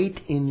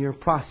 late in your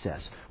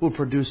process will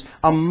produce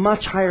a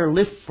much higher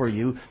lift for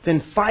you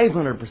than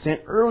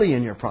 500% early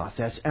in your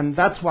process. And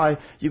that's why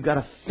you've got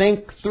to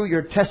think through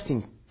your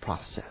testing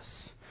process.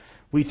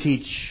 We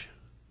teach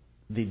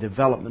the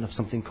development of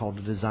something called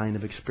the design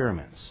of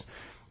experiments.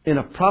 In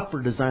a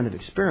proper design of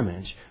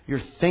experiments,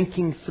 you're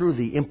thinking through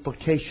the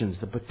implications,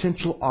 the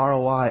potential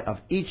ROI of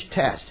each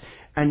test,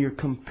 and you're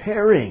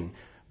comparing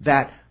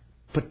that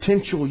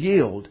potential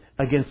yield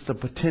against the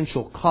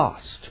potential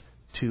cost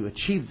to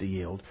achieve the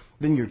yield.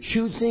 Then you're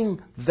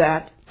choosing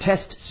that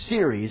test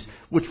series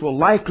which will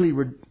likely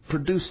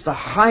produce the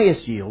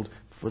highest yield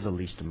for the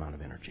least amount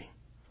of energy.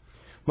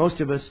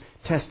 Most of us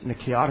test in a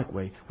chaotic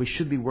way. We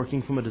should be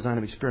working from a design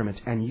of experiments,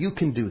 and you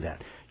can do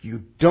that.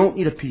 You don't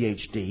need a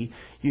PhD.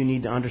 You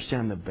need to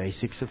understand the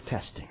basics of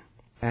testing.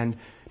 And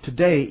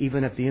today,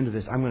 even at the end of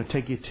this, I'm going to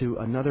take you to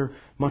another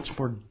much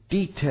more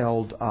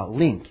detailed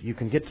link. You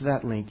can get to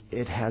that link.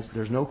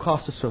 There's no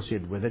cost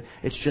associated with it.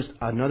 It's just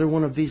another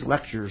one of these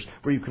lectures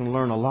where you can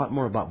learn a lot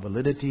more about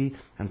validity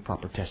and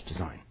proper test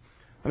design.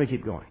 Let me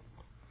keep going.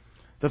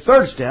 The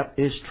third step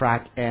is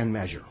track and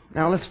measure.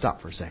 Now let's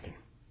stop for a second.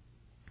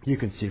 You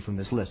can see from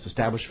this list: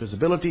 establish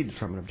visibility,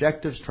 determine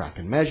objectives, track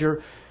and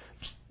measure.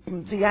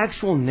 The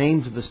actual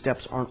names of the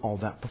steps aren't all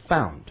that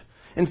profound.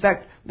 In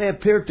fact, they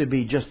appear to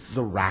be just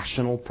the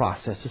rational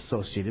process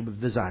associated with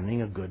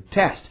designing a good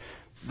test.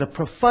 The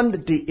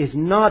profundity is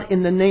not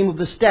in the name of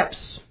the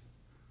steps.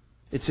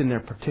 It's in their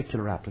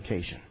particular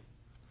application.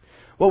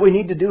 What we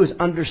need to do is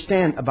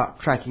understand about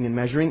tracking and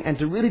measuring, and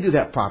to really do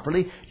that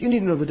properly, you need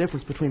to know the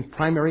difference between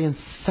primary and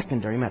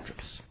secondary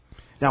metrics.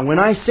 Now, when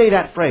I say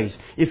that phrase,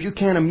 if you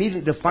can't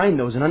immediately define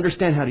those and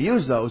understand how to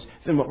use those,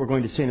 then what we're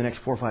going to say in the next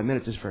 4 or 5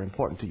 minutes is very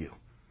important to you.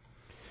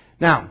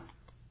 Now,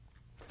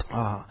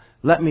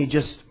 let me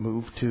just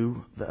move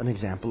to an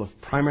example of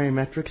primary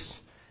metrics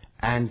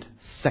and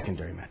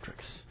secondary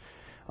metrics.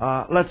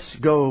 Let's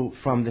go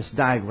from this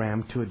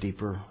diagram to a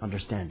deeper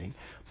understanding.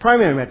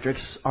 Primary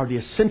metrics are the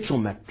essential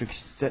metrics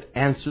that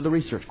answer the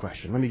research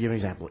question. Let me give you an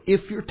example.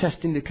 If you're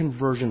testing the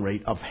conversion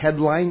rate of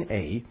headline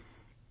A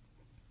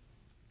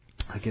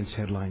against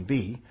headline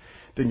B,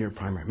 then your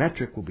primary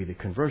metric will be the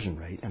conversion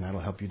rate, and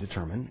that'll help you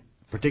determine,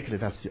 particularly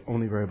if that's the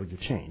only variable you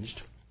changed,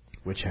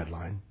 which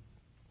headline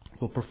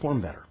will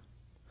perform better.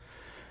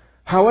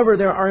 However,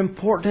 there are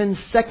important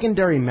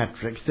secondary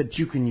metrics that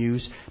you can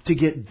use to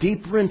get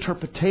deeper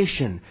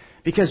interpretation,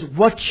 because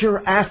what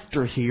you're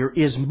after here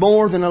is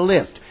more than a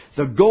lift.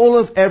 The goal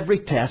of every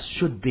test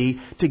should be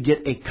to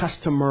get a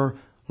customer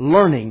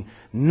learning,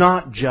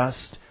 not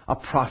just a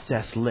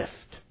process lift.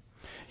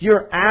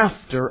 You're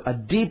after a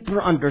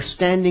deeper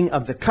understanding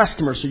of the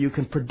customer so you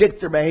can predict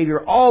their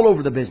behavior all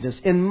over the business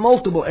in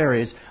multiple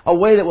areas, a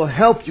way that will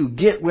help you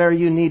get where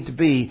you need to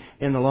be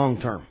in the long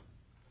term.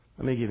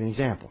 Let me give you an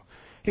example.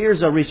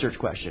 Here's a research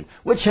question.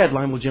 Which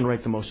headline will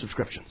generate the most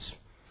subscriptions?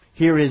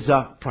 Here is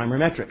primary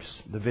metrics,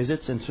 the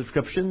visits and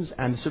subscriptions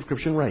and the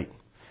subscription rate.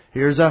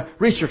 Here's a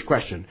research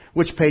question.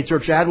 Which paid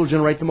search ad will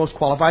generate the most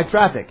qualified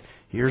traffic?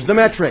 Here's the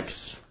metrics,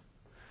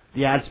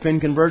 the ad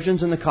spend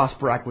conversions and the cost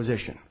per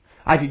acquisition.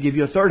 I could give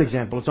you a third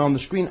example. It's on the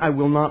screen. I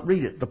will not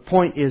read it. The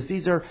point is,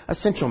 these are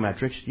essential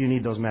metrics. You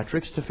need those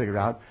metrics to figure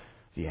out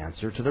the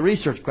answer to the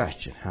research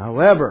question.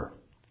 However,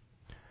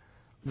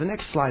 the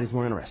next slide is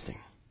more interesting.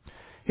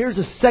 Here's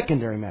a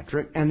secondary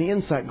metric and the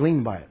insight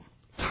gleaned by it.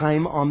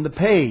 Time on the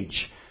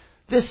page.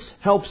 This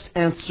helps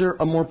answer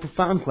a more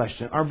profound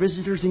question. Are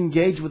visitors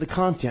engaged with the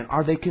content?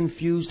 Are they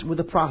confused with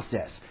the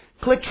process?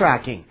 Click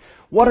tracking.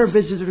 What are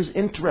visitors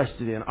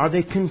interested in? Are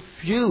they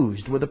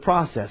confused with the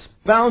process?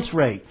 Bounce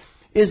rate.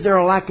 Is there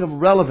a lack of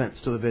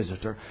relevance to the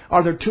visitor?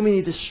 Are there too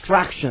many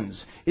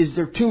distractions? Is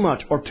there too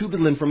much or too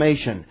little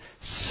information?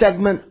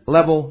 Segment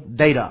level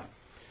data.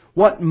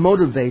 What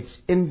motivates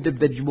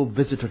individual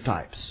visitor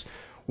types?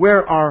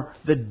 Where are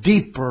the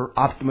deeper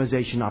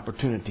optimization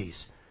opportunities?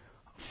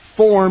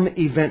 Form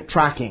event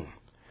tracking.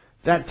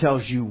 That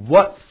tells you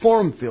what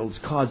form fields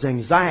cause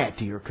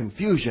anxiety or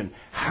confusion.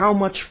 How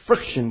much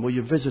friction will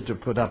your visitor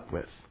put up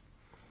with?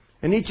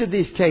 In each of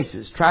these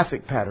cases,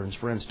 traffic patterns,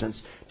 for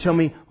instance, tell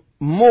me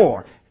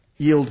more,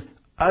 yield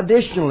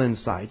additional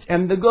insights.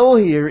 And the goal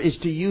here is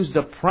to use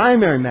the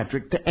primary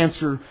metric to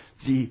answer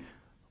the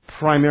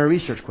primary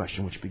research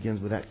question, which begins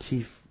with that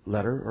key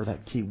letter or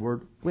that key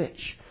word,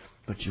 which.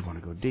 But you want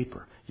to go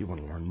deeper. You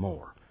want to learn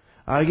more.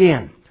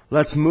 Again,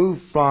 let's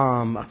move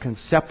from a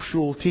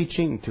conceptual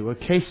teaching to a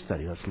case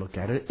study. Let's look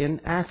at it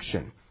in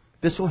action.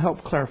 This will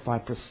help clarify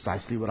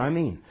precisely what I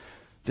mean.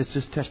 This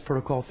is Test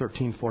Protocol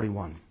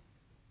 1341.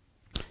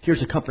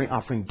 Here's a company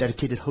offering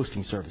dedicated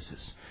hosting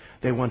services.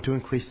 They want to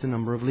increase the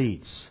number of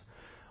leads.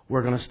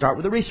 We're going to start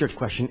with a research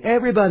question.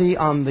 Everybody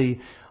in the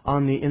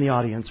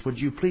audience, would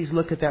you please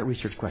look at that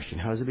research question?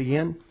 How does it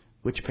begin?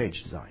 Which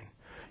page design?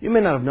 You may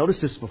not have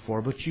noticed this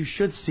before, but you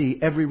should see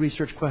every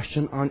research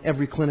question on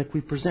every clinic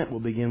we present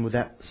will begin with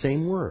that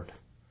same word.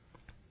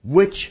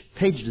 Which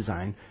page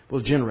design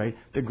will generate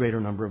the greater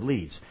number of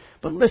leads?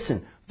 But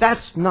listen,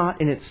 that's not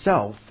in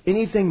itself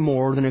anything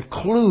more than a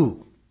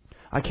clue.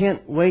 I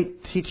can't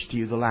wait to teach to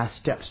you the last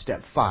step,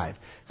 step 5,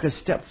 because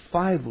step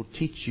 5 will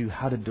teach you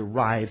how to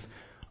derive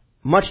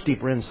much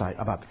deeper insight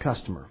about the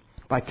customer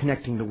by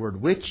connecting the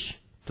word which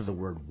to the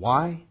word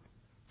why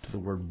to the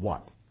word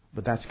what.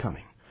 But that's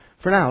coming.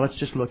 For now, let's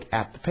just look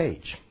at the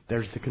page.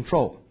 There's the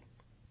control.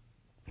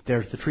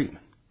 There's the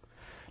treatment.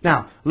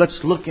 Now,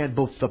 let's look at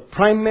both the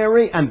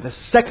primary and the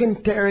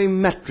secondary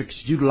metrics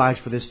utilized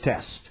for this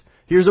test.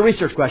 Here's a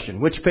research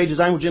question. Which page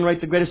design will generate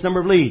the greatest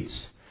number of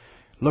leads?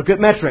 Look at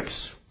metrics.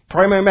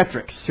 Primary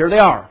metrics. Here they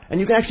are.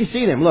 And you can actually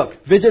see them.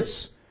 Look,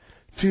 visits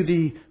to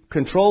the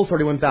control,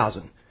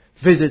 31,000.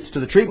 Visits to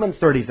the treatment,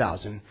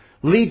 30,000.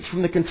 Leads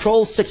from the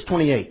control,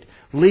 628.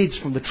 Leads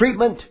from the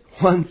treatment,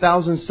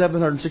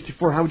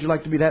 1,764. How would you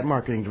like to be that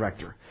marketing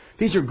director?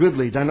 These are good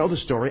leads. I know the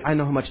story. I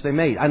know how much they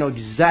made. I know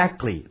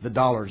exactly the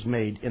dollars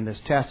made in this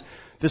test.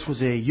 This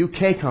was a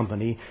UK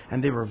company,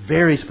 and they were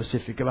very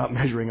specific about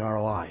measuring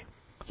ROI.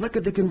 Look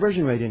at the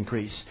conversion rate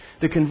increase.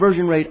 The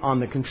conversion rate on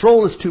the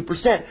control is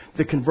 2%.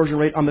 The conversion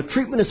rate on the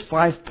treatment is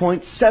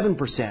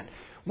 5.7%.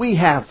 We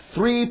have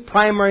 3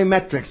 primary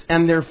metrics,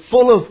 and they're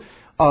full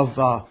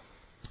of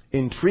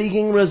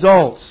intriguing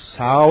results.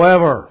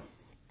 However,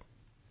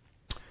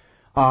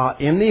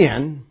 in the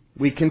end,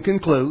 we can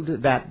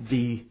conclude that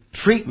the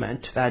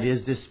treatment, that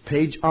is this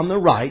page on the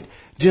right,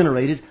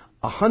 generated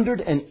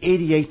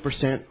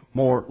 188%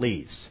 more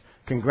leads.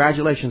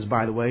 Congratulations,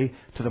 by the way,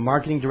 to the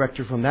marketing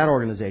director from that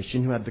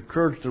organization who had the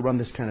courage to run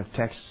this kind of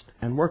test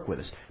and work with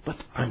us. But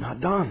I'm not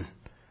done.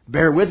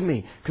 Bear with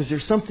me, because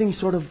there's something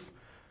sort of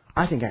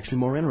I think actually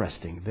more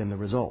interesting than the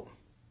result.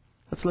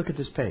 Let's look at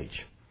this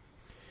page.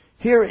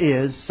 Here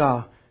is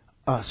a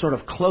sort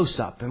of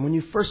close-up. And when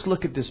you first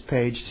look at this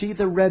page, see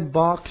the red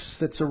box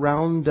that's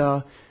around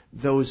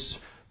those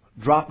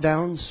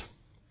drop-downs?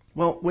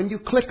 Well, when you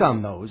click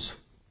on those,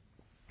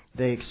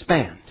 they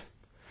expand.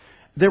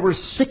 There were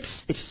 6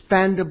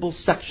 expandable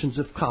sections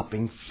of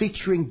copying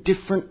featuring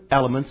different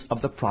elements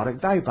of the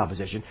product value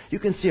proposition. You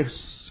can see a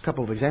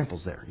couple of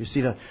examples there. You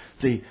see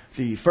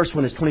the first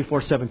one is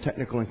 24/7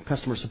 technical and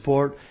customer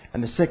support,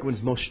 and the second one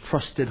is most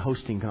trusted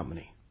hosting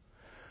company.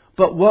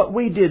 But what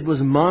we did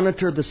was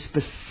monitor the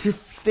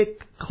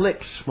specific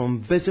clicks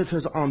from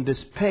visitors on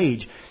this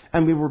page,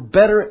 and we were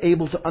better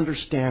able to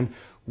understand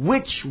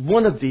which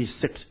one of these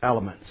 6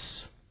 elements,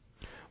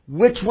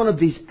 which one of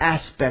these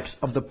aspects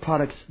of the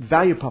product's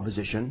value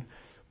proposition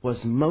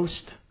was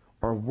most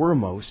or were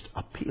most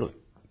appealing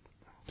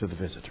to the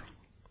visitor.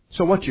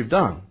 So what you've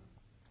done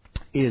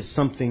is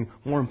something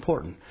more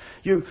important.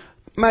 You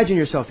imagine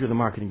yourself, you're the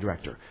marketing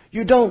director.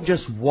 You don't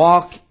just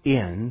walk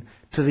in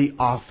to the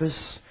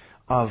office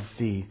of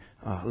the,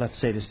 let's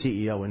say the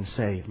CEO and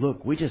say,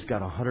 look, we just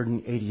got a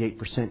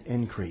 188%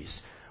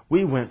 increase.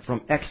 We went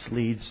from X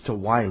leads to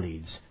Y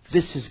leads.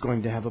 This is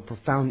going to have a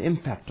profound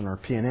impact on our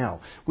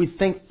P&L. We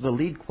think the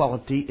lead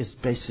quality is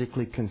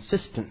basically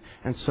consistent,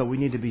 and so we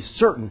need to be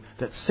certain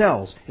that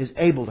sales is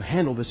able to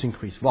handle this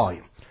increased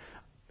volume.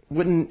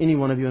 Wouldn't any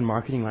one of you in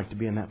marketing like to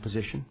be in that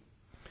position?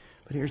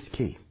 But here's the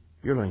key.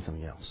 You're learning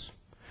something else.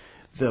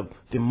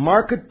 The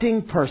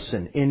marketing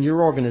person in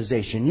your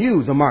organization,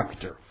 you, the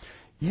marketer,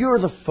 you're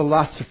the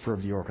philosopher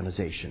of the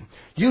organization.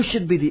 You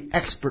should be the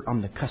expert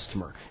on the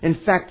customer. In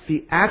fact,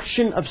 the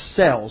action of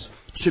sales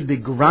should be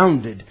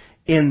grounded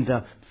in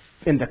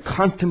the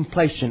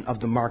contemplation of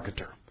the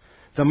marketer.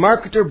 The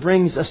marketer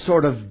brings a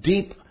sort of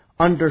deep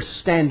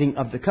understanding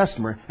of the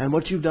customer, and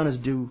what you've done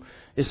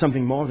is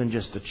something more than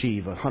just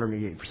achieve a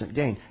 188%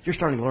 gain. You're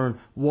starting to learn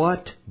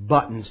what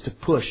buttons to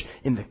push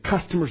in the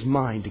customer's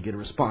mind to get a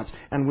response.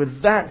 And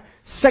with that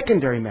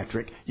secondary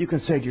metric, you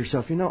can say to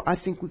yourself, I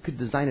think we could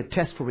design a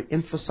test where we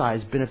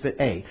emphasize benefit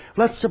A.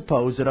 Let's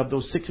suppose that of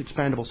those 6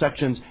 expandable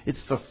sections,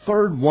 it's the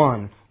third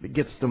one that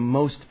gets the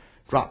most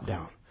drop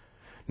down.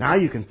 Now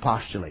you can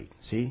postulate.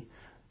 See?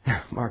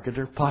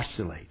 Marketer,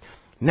 postulate.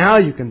 Now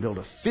you can build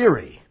a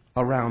theory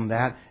around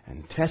that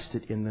and test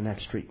it in the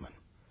next treatment.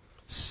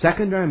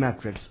 Secondary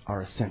metrics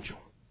are essential.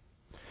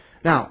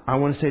 Now, I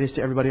want to say this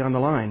to everybody on the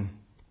line.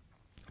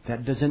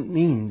 That doesn't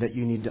mean that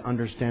you need to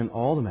understand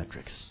all the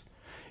metrics.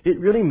 It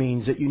really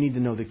means that you need to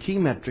know the key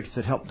metrics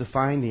that help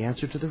define the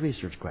answer to the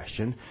research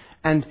question,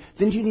 and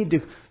then you need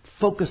to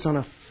focus on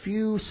a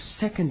few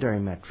secondary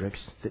metrics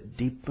that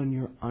deepen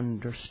your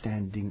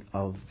understanding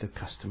of the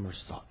customer's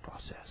thought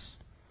process.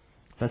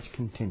 Let's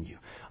continue.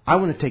 I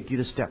want to take you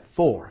to step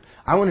 4.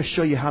 I want to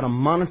show you how to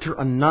monitor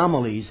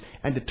anomalies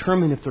and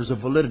determine if there's a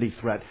validity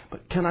threat.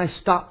 But can I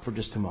stop for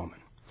just a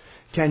moment?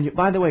 Can you?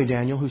 By the way,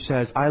 Daniel, who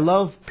says, I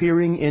love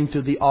peering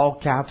into the all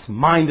caps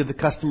mind of the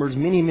customers,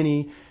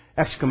 many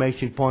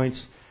exclamation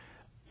points.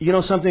 You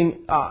know something?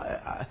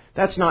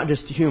 That's not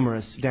just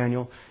humorous,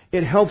 Daniel.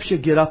 It helps you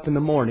get up in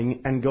the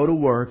morning and go to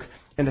work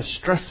in a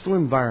stressful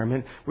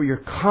environment where you're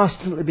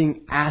constantly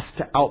being asked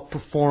to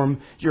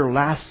outperform your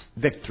last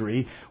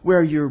victory,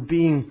 where you're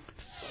being,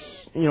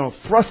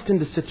 thrust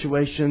into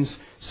situations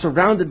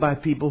surrounded by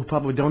people who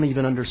probably don't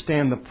even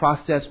understand the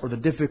process or the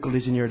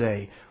difficulties in your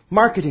day.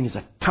 Marketing is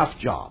a tough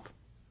job.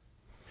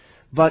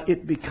 But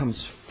it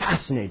becomes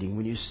fascinating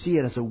when you see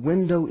it as a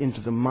window into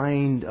the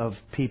mind of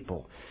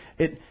people.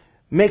 It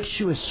makes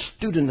you a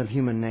student of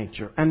human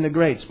nature. And the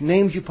greats,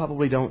 names you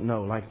probably don't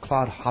know, like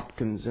Claude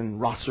Hopkins and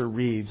Rosser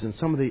Reeves and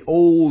some of the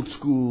old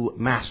school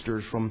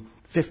masters from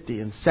 50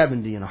 and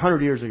 70 and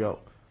 100 years ago.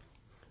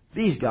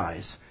 These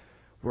guys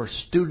were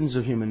students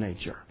of human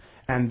nature.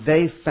 And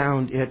they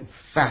found it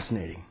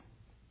fascinating.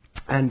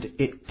 And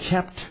it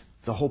kept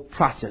the whole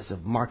process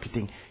of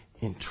marketing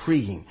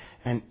intriguing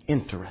and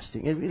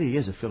interesting. It really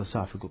is a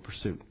philosophical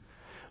pursuit.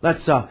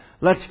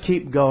 Let's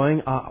keep going.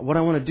 What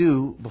I want to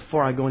do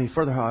before I go any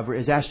further, however,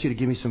 is ask you to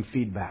give me some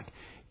feedback.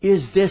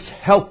 Is this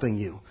helping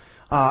you?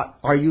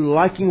 Are you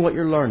liking what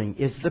you're learning?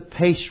 Is the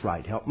pace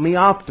right? Help me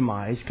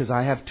optimize, because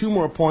I have 2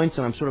 more points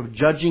and I'm sort of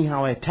judging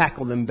how I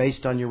tackle them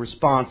based on your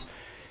response.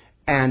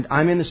 And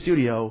I'm in the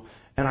studio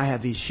and I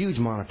have these huge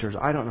monitors.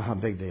 I don't know how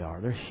big they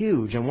are. They're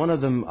huge. And one of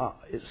them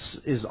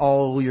is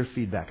all your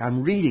feedback.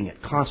 I'm reading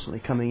it constantly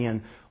coming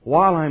in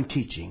while I'm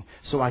teaching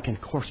so I can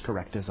course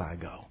correct as I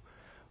go.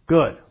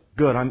 Good.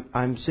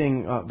 I'm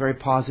seeing very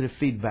positive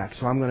feedback.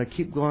 So I'm going to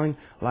keep going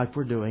like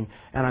we're doing,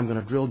 and I'm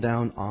going to drill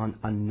down on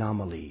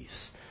anomalies.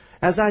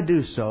 As I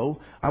do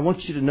so, I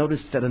want you to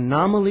notice that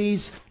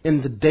anomalies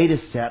in the data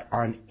set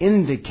are an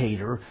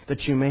indicator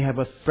that you may have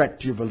a threat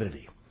to your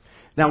validity.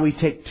 Now, we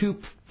take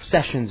 2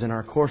 sessions in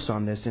our course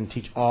on this and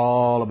teach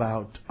all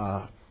about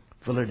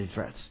validity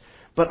threats.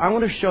 But I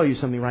want to show you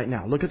something right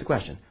now. Look at the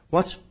question.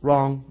 What's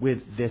wrong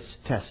with this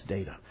test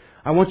data?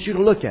 I want you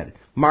to look at it.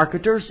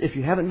 Marketers, if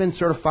you haven't been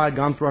certified,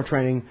 gone through our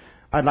training,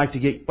 I'd like to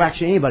get, well,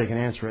 actually anybody can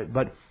answer it,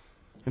 but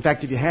In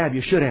fact, if you have,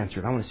 you should answer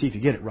it. I want to see if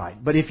you get it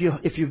right. But if you're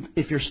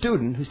a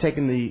student who's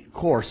taken the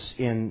course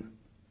in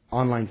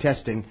online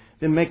testing,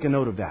 then make a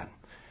note of that.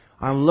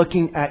 I'm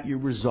looking at your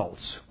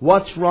results.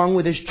 What's wrong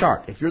with this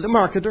chart? If you're the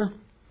marketer,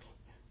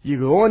 you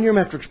go on your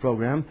metrics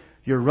program,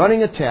 you're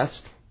running a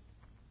test,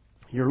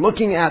 you're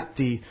looking at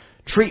the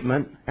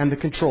treatment and the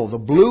control. The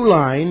blue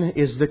line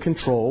is the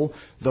control,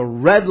 the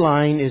red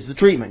line is the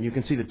treatment. You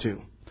can see the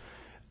two.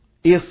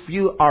 If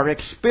you are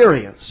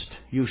experienced,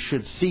 you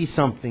should see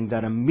something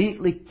that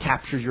immediately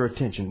captures your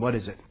attention. What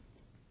is it?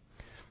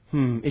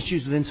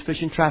 Issues with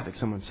insufficient traffic,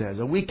 someone says.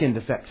 A weekend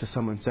effect, as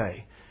someone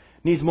say.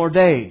 Needs more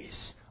days.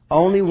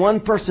 Only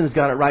one person has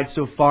got it right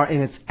so far,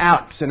 and it's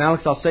Alex. And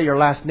Alex, I'll say your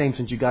last name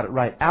since you got it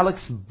right.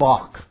 Alex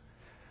Bach.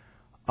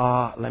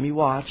 Let me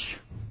watch.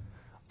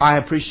 I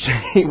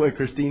appreciate what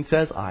Christine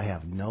says. I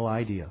have no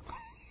idea.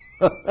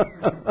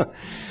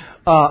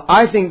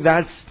 I think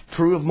that's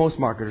true of most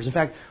marketers. In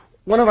fact,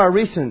 one of our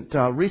recent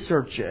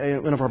research,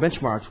 one of our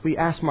benchmarks, we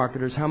asked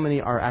marketers how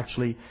many are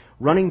actually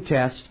running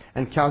tests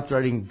and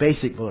calculating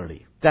basic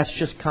validity. That's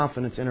just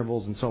confidence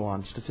intervals and so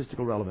on,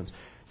 statistical relevance.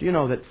 Do you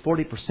know that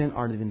 40%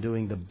 aren't even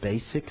doing the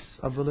basics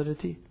of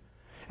validity?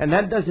 And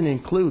that doesn't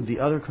include the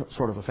other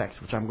sort of effects,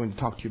 which I'm going to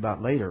talk to you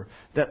about later,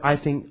 that I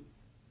think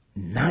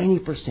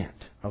 90%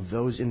 of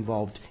those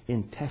involved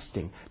in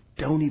testing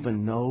don't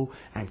even know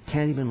and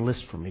can't even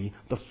list for me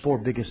the 4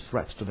 biggest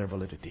threats to their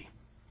validity.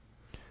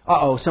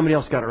 Somebody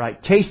else got it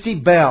right. Casey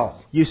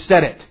Bell, you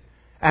said it.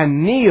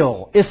 And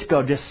Neil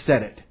Isco just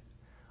said it.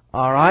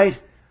 All right?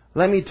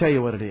 Let me tell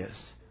you what it is.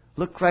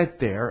 Look right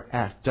there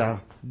at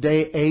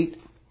day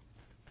 8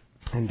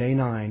 and day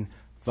 9.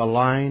 The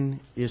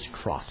line is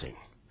crossing.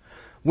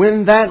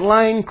 When that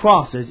line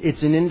crosses,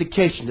 it's an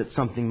indication that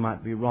something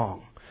might be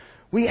wrong.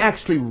 We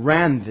actually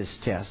ran this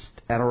test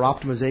at our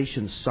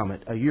optimization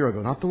summit a year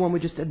ago. Not the one we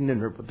just did in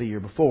Denver, but the year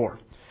before.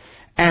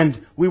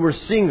 And we were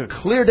seeing a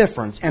clear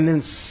difference, and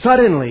then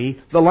suddenly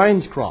the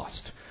lines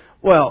crossed.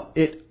 Well,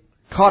 it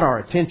caught our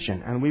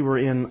attention, and we were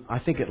in, I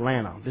think,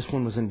 Atlanta. This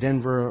one was in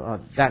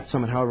Denver. That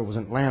summit, however, was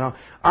in Atlanta.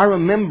 I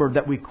remember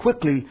that we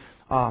quickly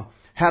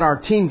had our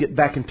team get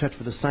back in touch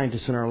with the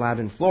scientists in our lab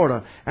in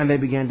Florida, and they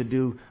began to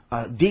do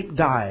a deep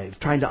dive,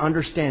 trying to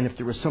understand if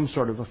there was some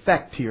sort of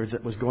effect here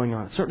that was going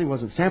on. It certainly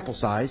wasn't sample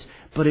size,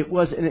 but it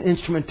was an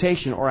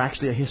instrumentation or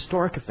actually a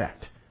historic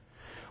effect.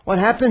 What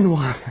happened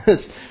was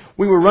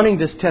we were running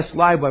this test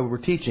live while we were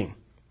teaching.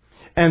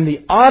 And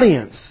the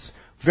audience,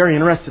 very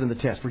interested in the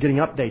test, were getting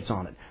updates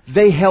on it.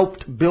 They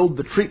helped build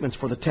the treatments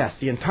for the test.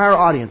 The entire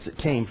audience that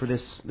came for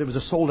this, there was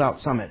a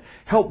sold-out summit,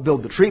 helped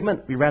build the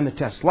treatment. We ran the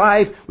test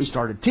live. We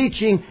started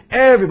teaching.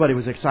 Everybody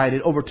was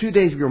excited. Over 2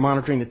 days we were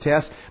monitoring the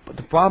test. But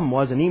the problem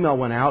was an email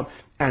went out,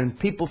 and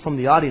people from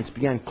the audience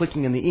began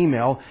clicking in the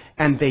email,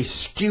 and they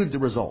skewed the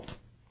result.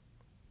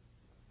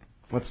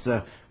 What's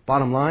the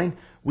bottom line?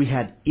 We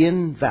had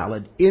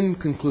invalid,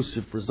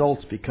 inconclusive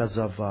results because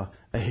of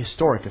a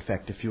historic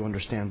effect, if you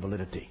understand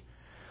validity.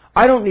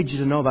 I don't need you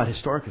to know about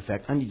historic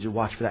effect. I need you to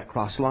watch for that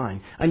cross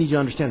line. I need you to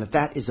understand that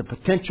that is a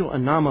potential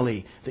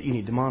anomaly that you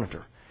need to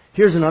monitor.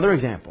 Here's another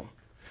example.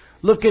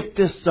 Look at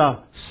this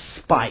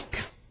spike.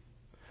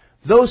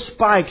 Those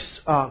spikes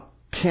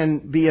can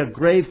be a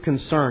grave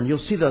concern. You'll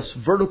see those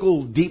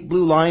vertical deep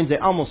blue lines. They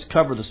almost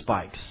cover the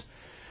spikes.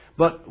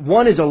 But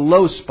one is a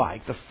low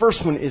spike. The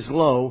first one is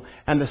low,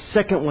 and the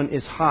second one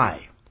is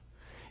high.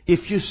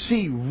 If you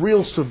see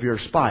real severe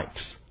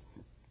spikes,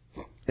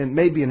 it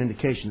may be an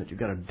indication that you've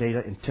got a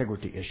data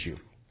integrity issue.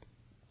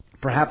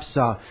 Perhaps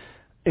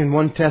in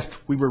one test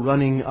we were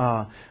running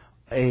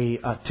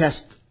a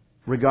test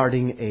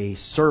regarding a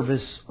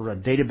service or a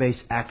database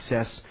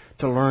access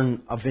to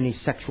learn of any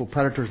sexual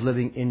predators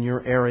living in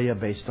your area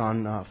based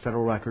on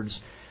federal records.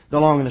 The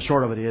long and the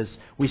short of it is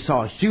we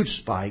saw a huge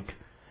spike.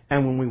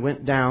 And when we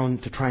went down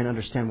to try and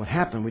understand what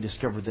happened, we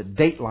discovered that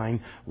Dateline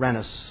ran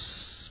a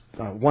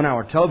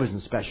 1-hour television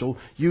special,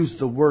 used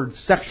the word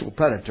sexual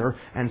predator,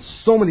 and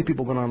so many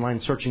people went online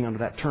searching under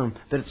that term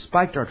that it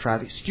spiked our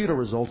traffic, skewed our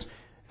results,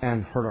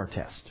 and hurt our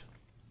test.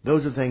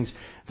 Those are things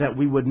that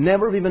we would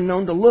never have even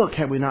known to look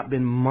had we not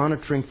been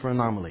monitoring for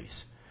anomalies.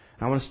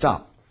 Now, I want to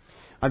stop.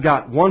 I've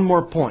got one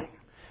more point.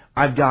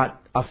 I've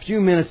got a few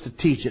minutes to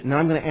teach it, and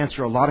I'm going to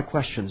answer a lot of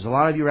questions. A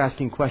lot of you are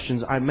asking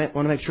questions. I want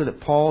to make sure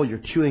that, Paul, you're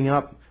queuing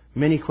up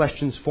many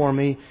questions for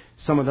me.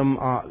 Some of them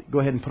go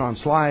ahead and put on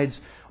slides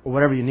or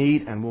whatever you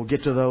need, and we'll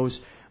get to those.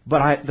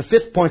 But the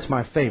 5th point's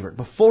my favorite.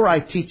 Before I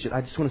teach it,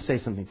 I just want to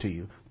say something to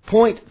you.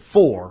 Point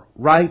 4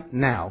 right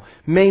now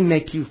may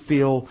make you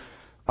feel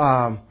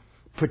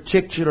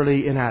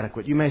particularly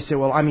inadequate. You may say,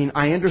 well,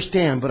 I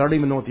understand, but I don't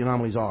even know what the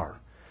anomalies are.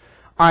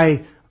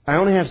 I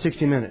only have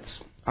 60 minutes.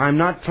 I'm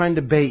not trying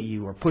to bait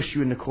you or push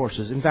you into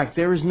courses. In fact,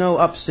 there is no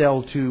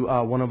upsell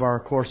to one of our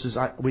courses.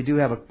 We do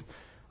have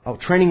a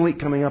training week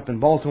coming up in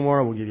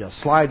Baltimore. We'll give you a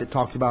slide that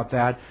talks about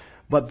that.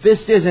 But this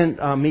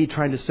isn't me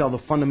trying to sell the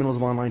fundamentals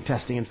of online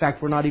testing. In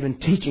fact, we're not even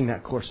teaching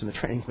that course in the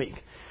training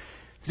week.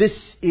 This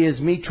is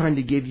me trying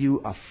to give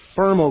you a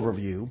firm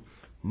overview,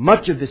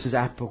 Much of this is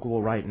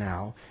applicable right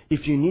now.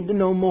 If you need to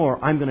know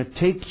more, I'm going to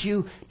take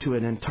you to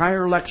an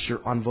entire lecture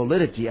on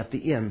validity at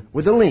the end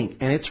with a link,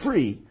 and it's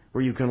free,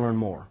 where you can learn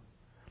more.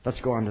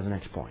 Let's go on to the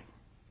next point.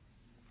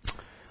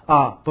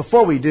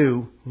 Before we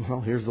do,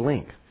 well, here's the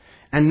link.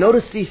 And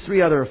notice these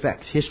three other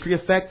effects: history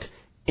effect,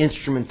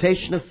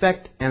 instrumentation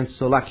effect, and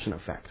selection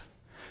effect.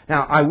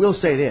 Now, I will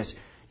say this.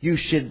 You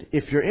should,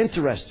 if you're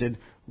interested,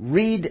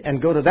 read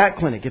and go to that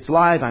clinic. It's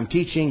live. I'm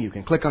teaching. You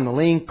can click on the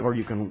link, or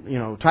you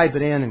can, type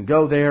it in and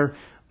go there.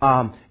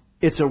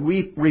 It's a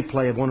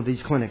replay of one of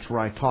these clinics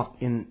where I talk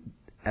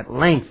at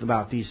length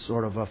about these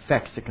sort of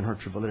effects that can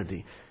hurt your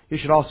validity. You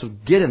should also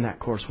get in that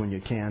course when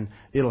you can.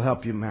 It'll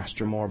help you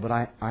master more, but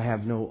I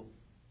have no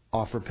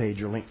offer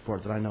page or link for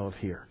it that I know of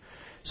here.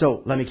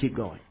 So let me keep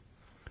going.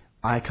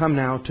 I come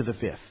now to the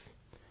fifth,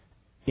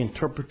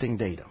 interpreting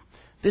data.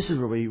 This is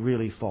where we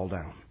really fall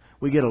down.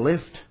 We get a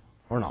lift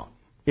or not.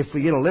 If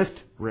we get a lift,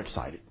 we're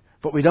excited.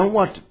 But we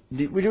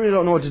really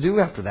don't know what to do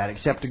after that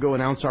except to go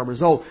announce our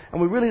result.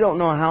 And we really don't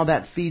know how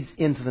that feeds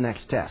into the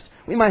next test.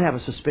 We might have a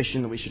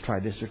suspicion that we should try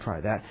this or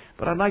try that.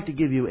 But I'd like to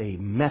give you a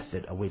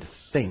method, a way to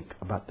think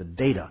about the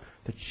data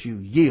that you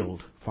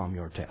yield from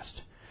your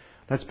test.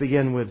 Let's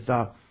begin with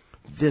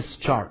this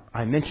chart.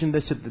 I mentioned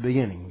this at the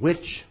beginning.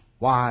 Which,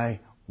 why,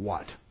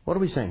 what? What are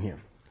we saying here?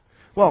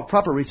 Well,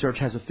 proper research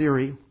has a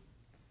theory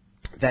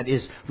that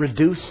is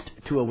reduced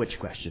to a which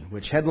question,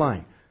 which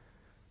headline,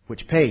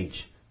 which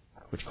page,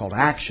 which call to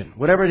action,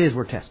 whatever it is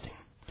we're testing.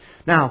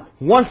 Now,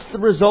 once the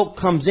result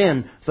comes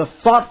in, the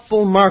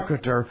thoughtful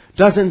marketer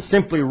doesn't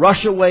simply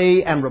rush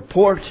away and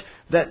report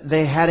that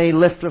they had a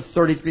lift of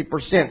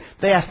 33%.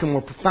 They ask a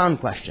more profound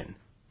question.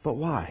 But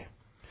why?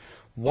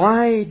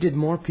 Why did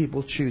more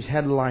people choose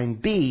headline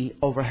B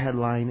over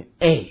headline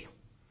A?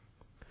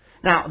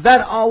 Now,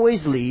 that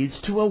always leads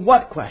to a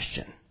what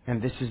question.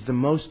 And this is the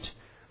most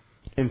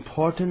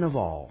important of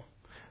all.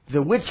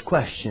 The which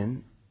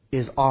question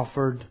is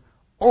offered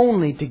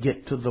only to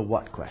get to the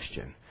what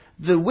question.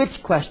 The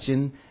which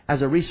question,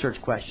 as a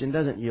research question,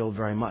 doesn't yield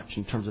very much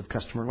in terms of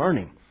customer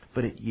learning,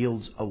 but it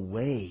yields a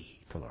way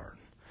to learn.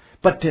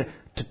 But to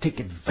take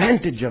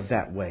advantage of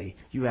that way,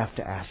 you have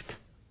to ask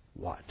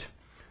what?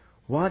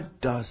 What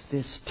does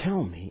this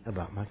tell me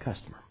about my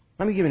customer?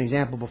 Let me give an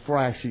example before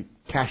I actually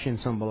cash in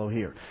some below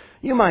here.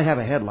 You might have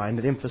a headline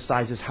that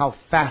emphasizes how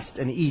fast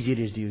and easy it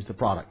is to use the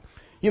product.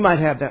 You might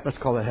have that, let's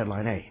call it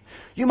headline A.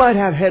 You might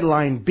have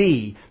headline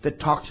B that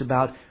talks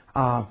about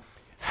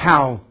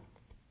how,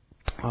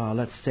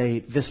 let's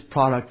say, this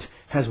product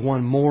has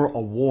won more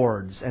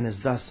awards and is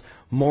thus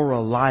more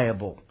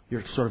reliable.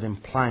 You're sort of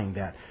implying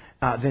that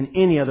than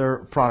any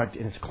other product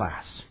in its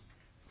class.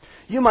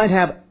 You might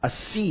have a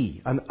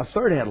C, a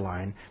third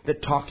headline,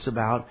 that talks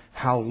about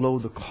how low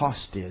the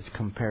cost is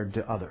compared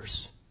to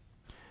others.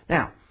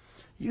 Now,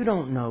 you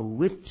don't know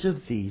which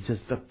of these is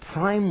the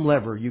prime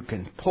lever you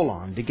can pull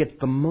on to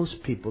get the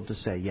most people to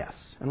say yes.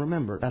 And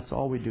remember, that's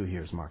all we do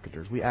here as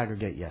marketers. We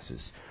aggregate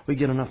yeses. We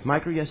get enough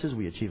micro yeses,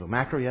 we achieve a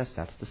macro yes,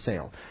 that's the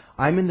sale.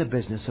 I'm in the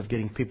business of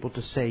getting people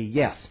to say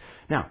yes.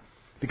 Now,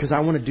 because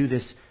I want to do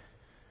this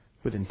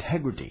with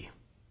integrity,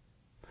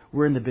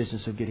 we're in the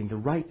business of getting the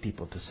right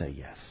people to say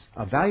yes.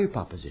 A value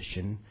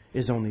proposition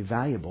is only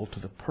valuable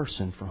to the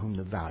person for whom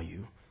the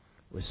value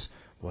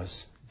was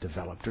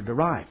developed or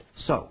derived.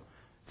 So,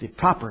 the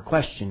proper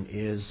question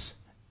is,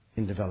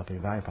 in developing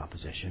a value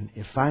proposition,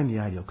 if I'm the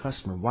ideal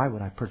customer, why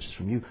would I purchase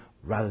from you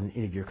rather than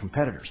any of your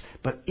competitors?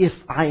 But if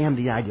I am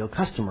the ideal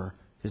customer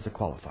is the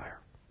qualifier.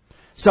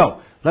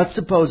 So, let's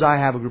suppose I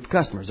have a group of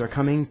customers. They're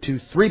coming to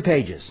 3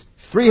 pages,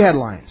 3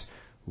 headlines.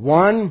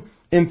 One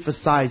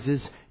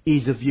emphasizes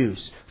ease of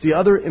use. The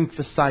other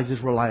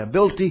emphasizes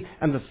reliability.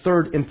 And the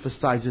third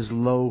emphasizes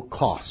low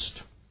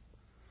cost.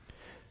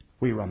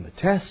 We run the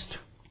test.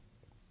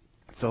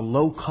 The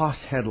low-cost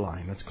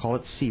headline, let's call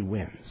it C,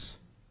 wins.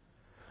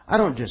 I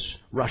don't just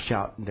rush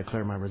out and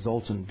declare my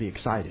results and be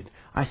excited.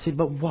 I say,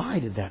 but why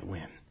did that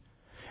win?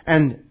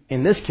 And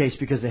in this case,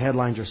 because the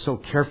headlines are so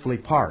carefully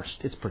parsed,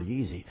 it's pretty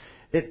easy.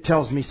 It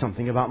tells me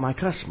something about my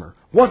customer.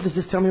 What does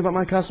this tell me about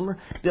my customer?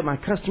 That my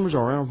customers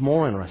are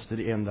more interested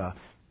in the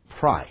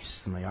price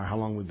than they are how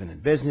long we've been in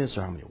business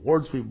or how many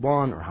awards we've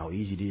won or how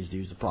easy it is to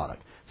use the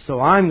product. So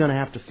I'm going to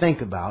have to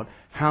think about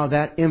how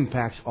that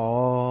impacts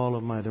all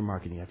of my other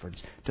marketing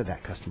efforts to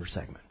that customer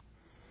segment.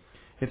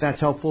 If that's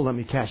helpful, let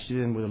me cast it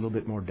in with a little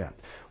bit more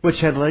depth. Which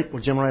headline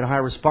will generate a high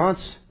response?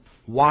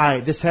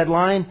 Why this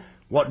headline?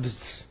 What does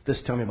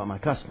this tell me about my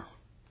customer?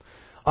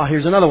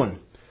 Here's another one.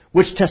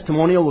 Which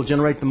testimonial will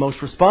generate the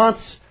most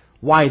response?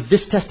 Why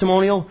this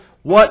testimonial?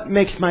 What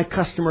makes my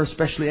customer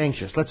especially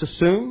anxious? Let's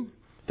assume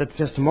that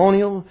the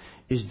testimonial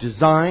is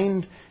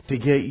designed to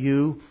get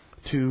you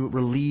to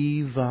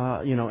relieve,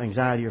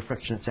 anxiety or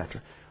friction,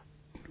 etc.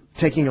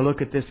 Taking a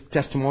look at this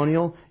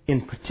testimonial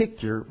in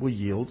particular will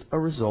yield a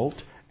result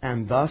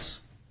and thus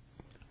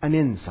an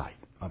insight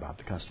about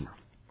the customer.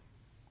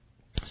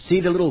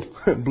 See the little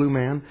blue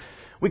man?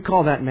 We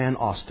call that man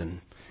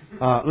Austin.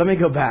 Let me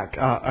go back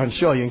and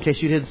show you in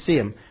case you didn't see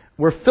him.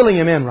 We're filling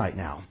him in right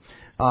now.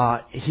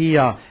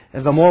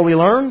 The more we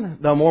learn,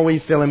 the more we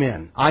fill him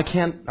in. I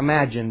can't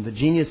imagine the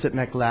genius at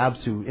Mech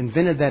Labs who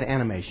invented that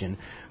animation,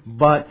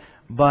 but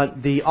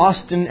the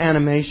Austin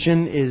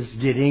animation is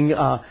getting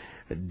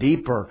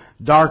deeper,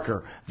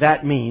 darker.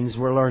 That means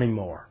we're learning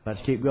more.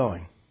 Let's keep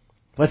going.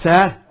 What's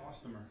that?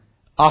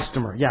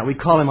 Ostomer. Yeah, we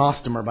call him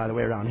Ostomer, by the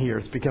way, around here.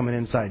 It's become an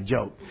inside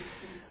joke.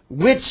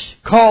 Which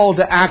call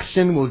to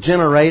action will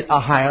generate a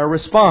higher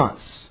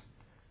response?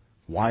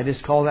 Why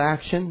this call to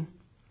action?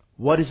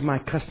 What is my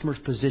customer's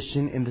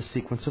position in the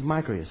sequence of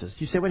microassists?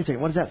 You say, wait a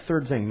second, what does that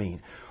third thing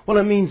mean? Well,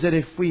 it means that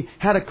if we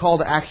had a call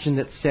to action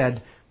that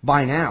said,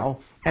 buy now,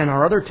 and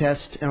our other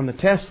test, on the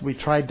test we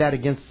tried that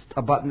against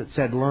a button that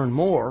said, learn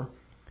more,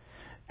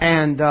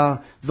 and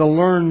the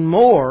learn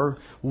more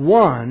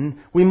won,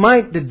 we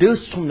might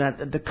deduce from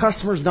that the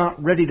customer's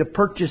not ready to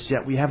purchase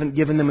yet. We haven't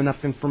given them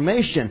enough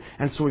information,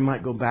 and so we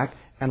might go back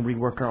and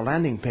rework our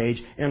landing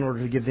page in order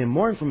to give them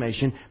more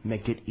information,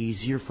 make it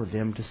easier for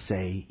them to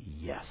say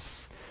yes.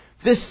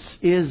 This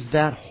is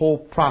that whole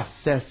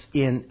process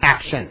in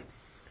action.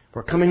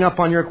 We're coming up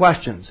on your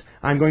questions.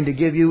 I'm going to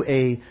give you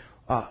a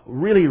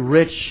really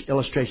rich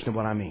illustration of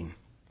what I mean.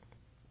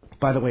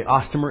 By the way,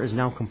 Ostomer is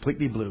now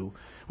completely blue.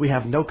 We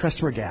have no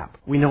customer gap.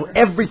 We know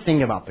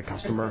everything about the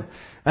customer.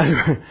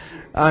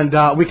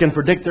 and we can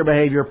predict their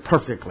behavior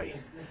perfectly.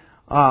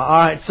 All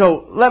right,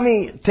 so let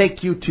me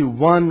take you to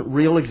one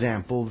real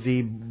example.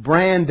 The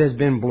brand has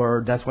been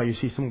blurred. That's why you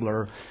see some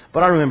blur.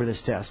 But I remember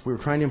this test. We were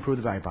trying to improve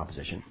the value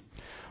proposition.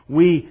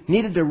 We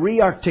needed to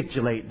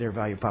re-articulate their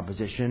value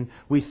proposition.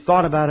 We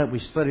thought about it. We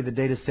studied the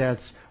data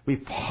sets. We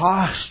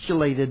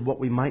postulated what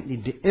we might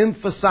need to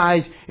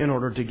emphasize in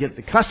order to get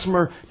the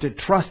customer to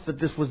trust that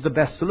this was the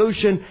best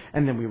solution.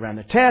 And then we ran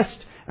the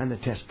test, and the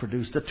test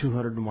produced a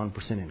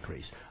 201%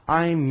 increase.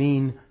 I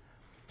mean,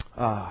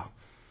 I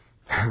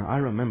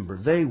remember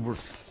they were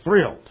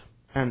thrilled.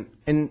 And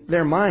in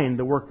their mind,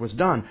 the work was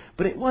done.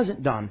 But it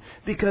wasn't done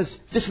because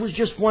this was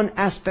just one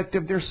aspect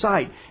of their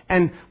site.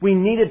 And we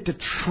needed to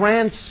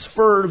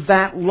transfer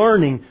that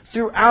learning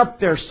throughout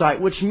their site,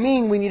 which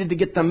means we needed to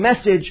get the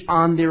message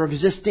on their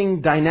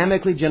existing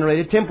dynamically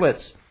generated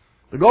templates.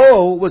 The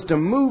goal was to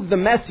move the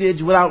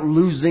message without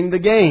losing the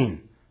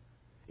gain.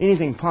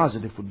 Anything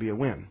positive would be a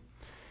win.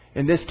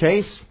 In this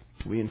case,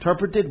 we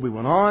interpreted, we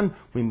went on,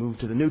 we moved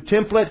to the new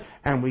template,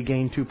 and we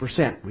gained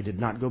 2%. We did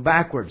not go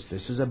backwards.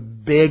 This is a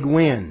big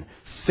win.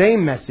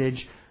 Same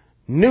message,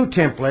 new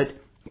template,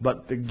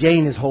 but the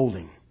gain is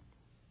holding.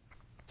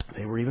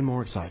 They were even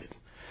more excited.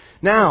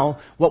 Now,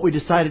 what we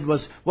decided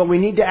was, well, we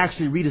need to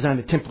actually redesign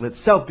the template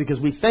itself because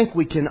we think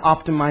we can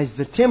optimize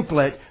the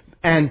template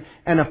and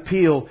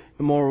appeal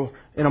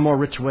in a more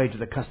rich way to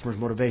the customer's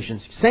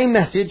motivations. Same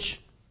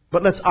message,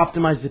 but let's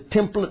optimize the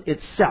template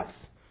itself.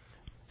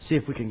 See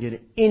if we can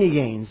get any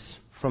gains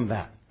from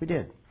that. We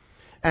did.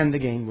 And the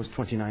gain was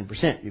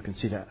 29%. You can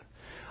see that.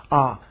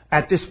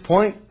 At this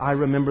point, I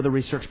remember the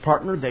research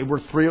partner. They were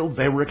thrilled.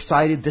 They were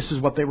excited. This is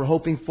what they were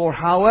hoping for.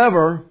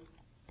 However,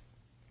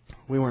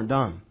 we weren't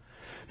done.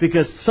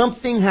 Because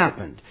something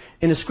happened.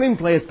 In a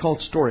screenplay, it's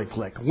called story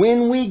click.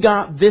 When we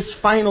got this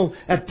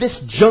at this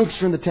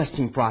juncture in the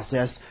testing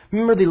process,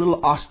 remember the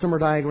little Ostomer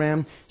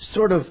diagram?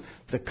 Sort of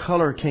the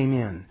color came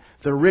in.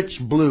 The rich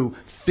blue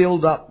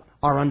filled up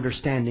our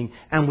understanding,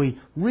 and we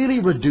really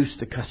reduced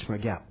the customer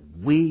gap.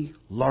 We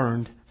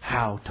learned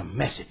how to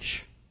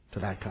message to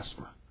that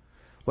customer.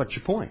 What's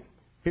your point?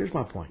 Here's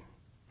my point.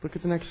 Look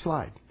at the next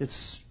slide. It's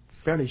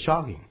fairly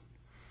shocking.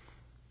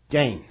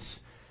 Gains.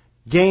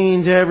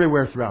 Gains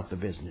everywhere throughout the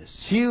business.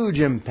 Huge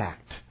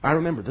impact. I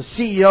remember the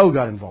CEO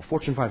got involved,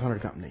 Fortune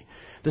 500 company.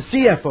 The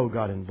CFO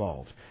got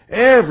involved.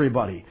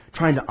 Everybody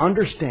trying to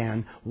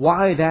understand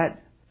why that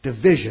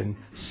division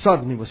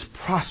suddenly was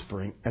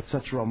prospering at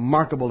such a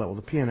remarkable level.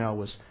 The P&L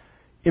was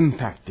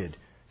impacted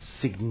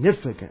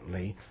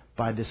significantly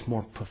by this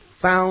more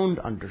profound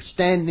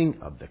understanding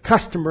of the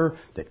customer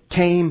that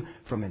came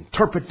from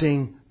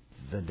interpreting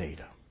the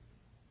data.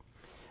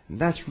 And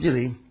that's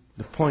really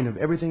the point of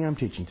everything I'm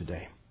teaching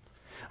today.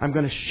 I'm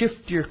going to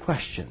shift to your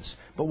questions,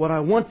 but what I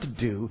want to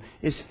do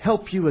is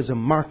help you as a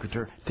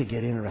marketer to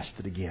get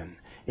interested again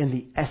in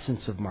the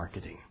essence of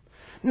marketing.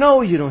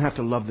 No, you don't have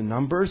to love the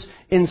numbers.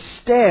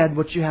 Instead,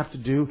 what you have to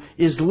do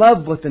is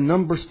love what the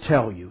numbers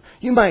tell you.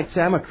 You might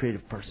say, I'm a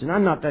creative person.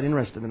 I'm not that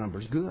interested in the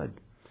numbers. Good.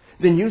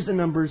 Then use the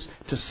numbers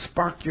to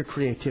spark your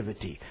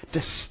creativity,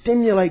 to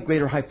stimulate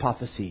greater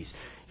hypotheses.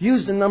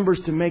 Use the numbers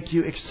to make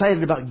you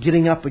excited about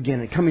getting up again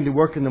and coming to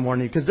work in the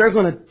morning because they're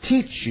going to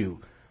teach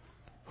you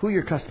who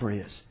your customer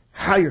is,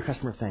 how your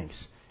customer thinks,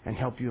 and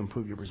help you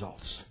improve your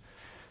results.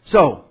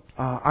 So,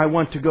 I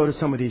want to go to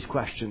some of these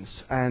questions.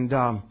 And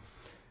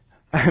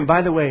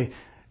by the way,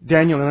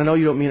 Daniel, and I know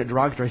you don't mean it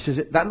derogatory, says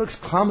that looks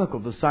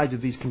comical, the size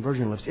of these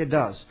conversion lists. It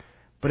does.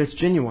 But it's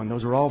genuine.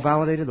 Those are all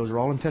validated. Those are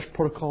all in test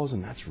protocols,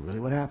 and that's really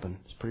what happened.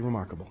 It's pretty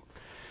remarkable.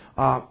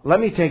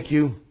 Let me take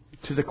you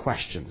to the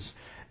questions.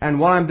 And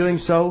while I'm doing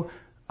so,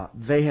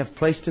 they have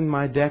placed in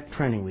my deck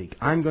training week.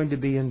 I'm going to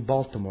be in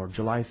Baltimore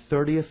July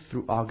 30th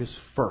through August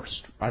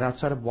 1st, right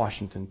outside of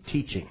Washington,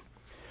 teaching.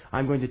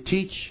 I'm going to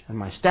teach, and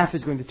my staff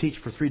is going to teach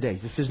for 3 days.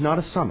 This is not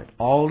a summit.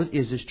 All it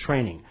is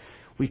training.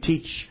 We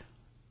teach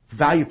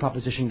value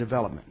proposition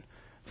development,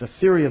 the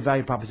theory of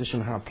value proposition,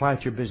 and how to apply it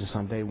to your business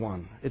on day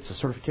 1. It's a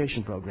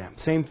certification program.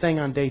 Same thing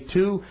on day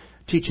 2,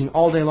 teaching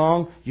all day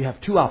long. You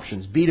have 2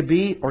 options,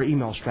 B2B or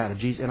email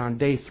strategies. And on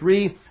day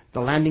 3,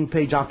 the landing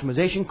page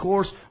optimization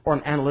course or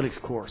an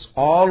analytics course.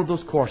 All of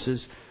those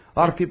courses, a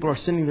lot of people are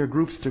sending their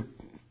groups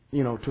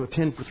to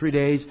attend for 3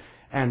 days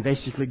and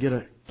basically get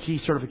a key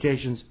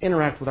certifications,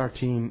 interact with our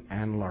team,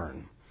 and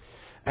learn.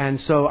 And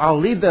so I'll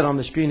leave that on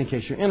the screen in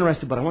case you're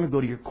interested, but I want to go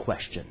to your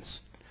questions.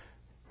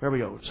 There we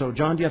go. So,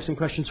 John, do you have some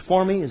questions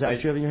for me? Is that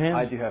what you have in your hand?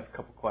 I do have a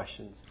couple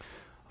questions.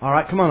 All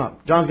right, come on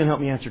up. John's going to help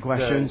me answer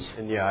questions.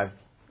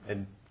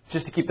 And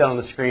just to keep that on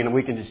the screen, and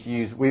we can just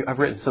use, I've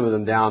written some of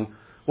them down.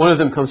 One of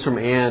them comes from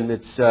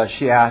Ann.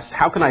 She asks,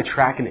 how can I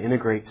track and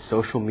integrate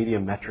social media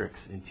metrics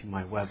into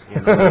my web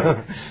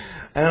analytics?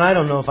 And I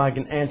don't know if I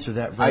can answer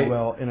that very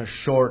well in a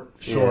short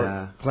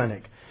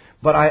clinic.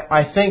 But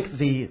I think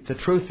the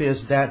truth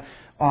is that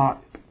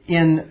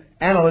in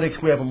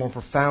analytics we have a more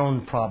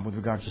profound problem with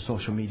regards to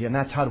social media, and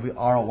that's how do we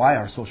ROI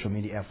our social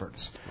media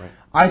efforts. Right.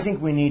 I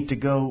think we need to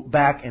go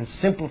back and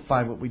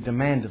simplify what we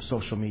demand of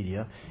social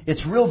media.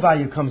 Its real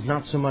value comes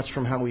not so much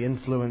from how we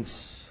influence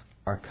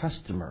our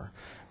customer,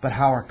 but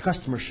how our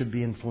customer should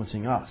be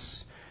influencing us.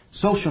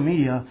 Social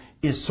media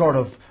is sort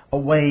of a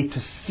way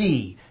to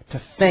see,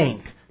 to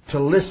think, to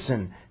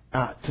listen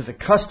to the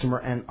customer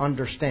and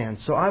understand.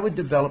 So I would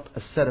develop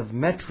a set of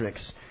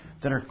metrics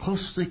that are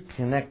closely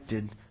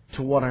connected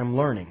to what I'm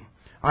learning.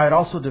 I would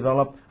also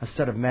develop a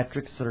set of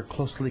metrics that are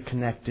closely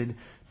connected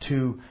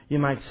to, you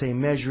might say,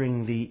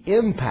 measuring the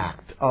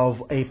impact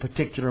of a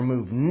particular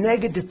move,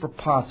 negative or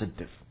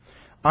positive.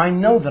 I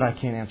know that I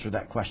can't answer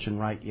that question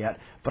right yet,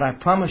 but I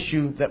promise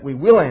you that we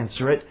will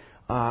answer it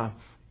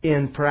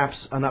in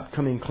perhaps an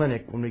upcoming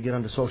clinic when we get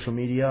onto social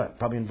media. It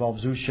probably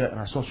involves Zusha and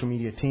our social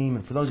media team.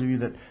 And for those of you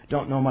that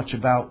don't know much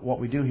about what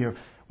we do here,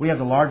 we have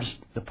the largest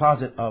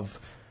deposit of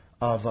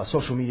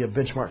social media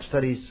benchmark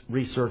studies,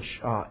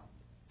 research,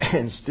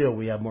 and still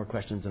we have more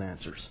questions than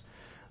answers.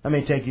 Let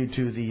me take you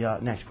to the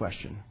next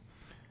question.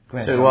 Go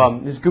ahead.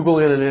 So is Google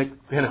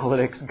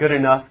Analytics good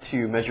enough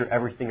to measure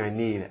everything I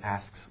need,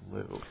 asks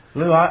Lou.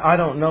 Lou, I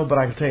don't know, but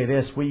I can tell you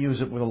this. We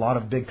use it with a lot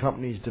of big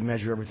companies to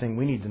measure everything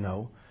we need to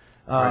know.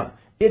 Right.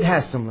 It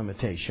has some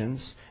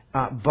limitations,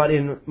 but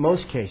in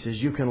most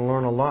cases, you can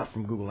learn a lot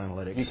from Google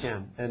Analytics. You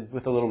can. And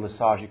with a little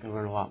massage, you can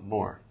learn a lot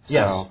more.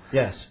 Yes.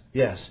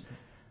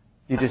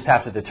 You just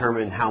have to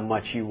determine how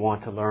much you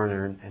want to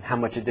learn and how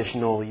much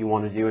additional you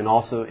want to do, and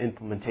also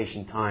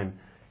implementation time.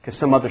 Because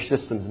some other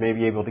systems may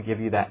be able to give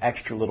you that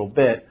extra little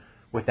bit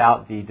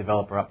without the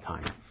developer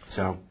uptime.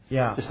 So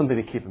just something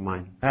to keep in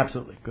mind.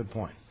 Absolutely. Good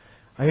point.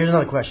 Here's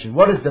another question.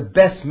 What is the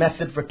best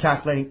method for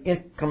calculating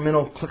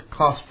incremental click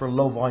cost for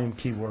low-volume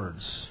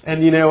keywords?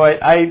 And you know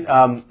what?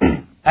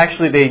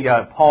 Actually,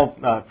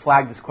 Paul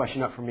flagged this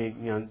question up for me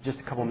just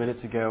a couple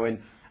minutes ago, and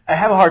I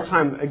have a hard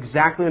time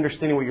exactly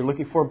understanding what you're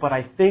looking for, but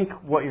I think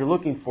what you're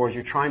looking for is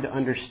you're trying to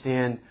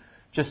understand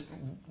just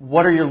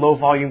what are your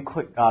low-volume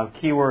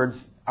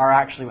keywords are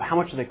actually, how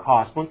much do they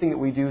cost? One thing that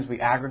we do is we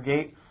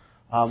aggregate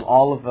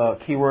all of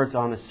the keywords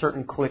on a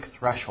certain click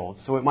threshold.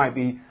 So it might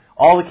be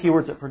all the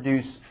keywords that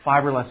produce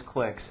 5 or less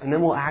clicks, and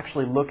then we'll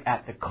actually look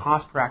at the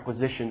cost per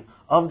acquisition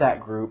of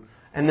that group,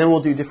 and then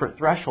we'll do different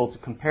thresholds to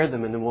compare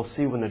them, and then we'll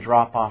see when the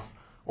drop-off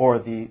or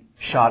the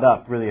shot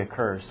up really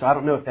occurs. So I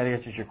don't know if that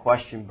answers your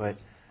question, but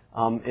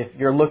if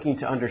you're looking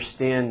to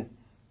understand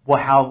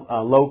how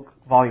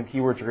low-volume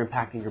keywords are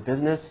impacting your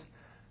business,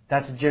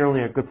 that's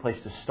generally a good place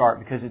to start,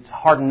 because it's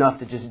hard enough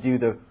to just do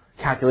the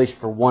calculation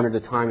for one at a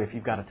time if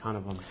you've got a ton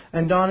of them.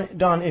 And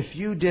Don, if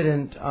you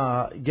didn't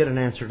get an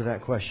answer to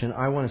that question,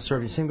 I want to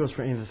serve you. Same goes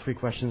for any of the 3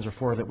 questions or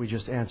 4 that we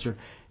just answered.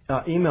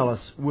 Email us.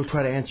 We'll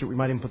try to answer. We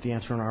might even put the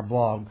answer on our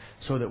blog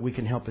so that we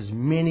can help as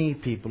many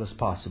people as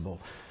possible.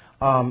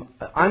 I'm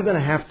going to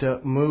have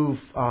to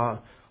move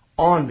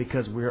on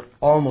because we're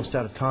almost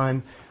out of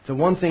time. The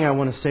one thing I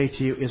want to say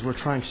to you is we're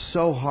trying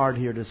so hard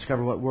here to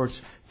discover what works,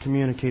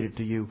 communicate it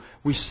to you.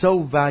 We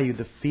so value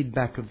the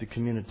feedback of the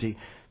community.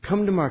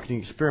 Come to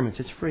Marketing Experiments.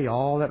 It's free.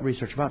 All that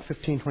research, about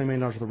 $15, $20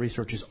 million worth of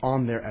research is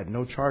on there at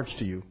no charge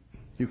to you.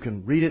 You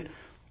can read it,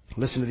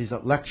 listen to these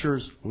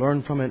lectures,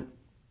 learn from it,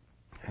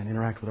 and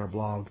interact with our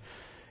blog.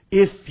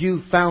 If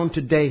you found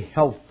today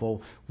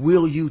helpful,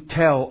 will you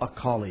tell a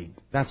colleague?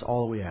 That's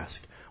all we ask.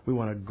 We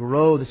want to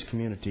grow this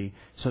community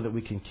so that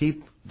we can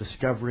keep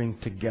discovering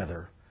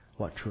together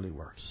what truly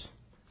works.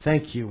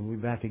 Thank you. We'll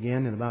be back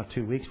again in about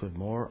 2 weeks with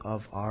more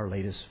of our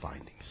latest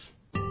findings.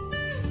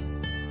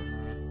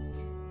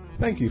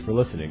 Thank you for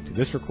listening to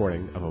this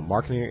recording of a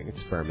Marketing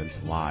Experiments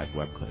live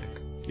web clinic.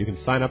 You can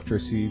sign up to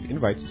receive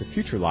invites to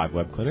future live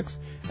web clinics,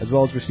 as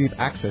well as receive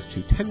access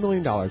to $10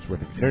 million worth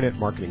of internet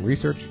marketing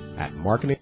research at marketing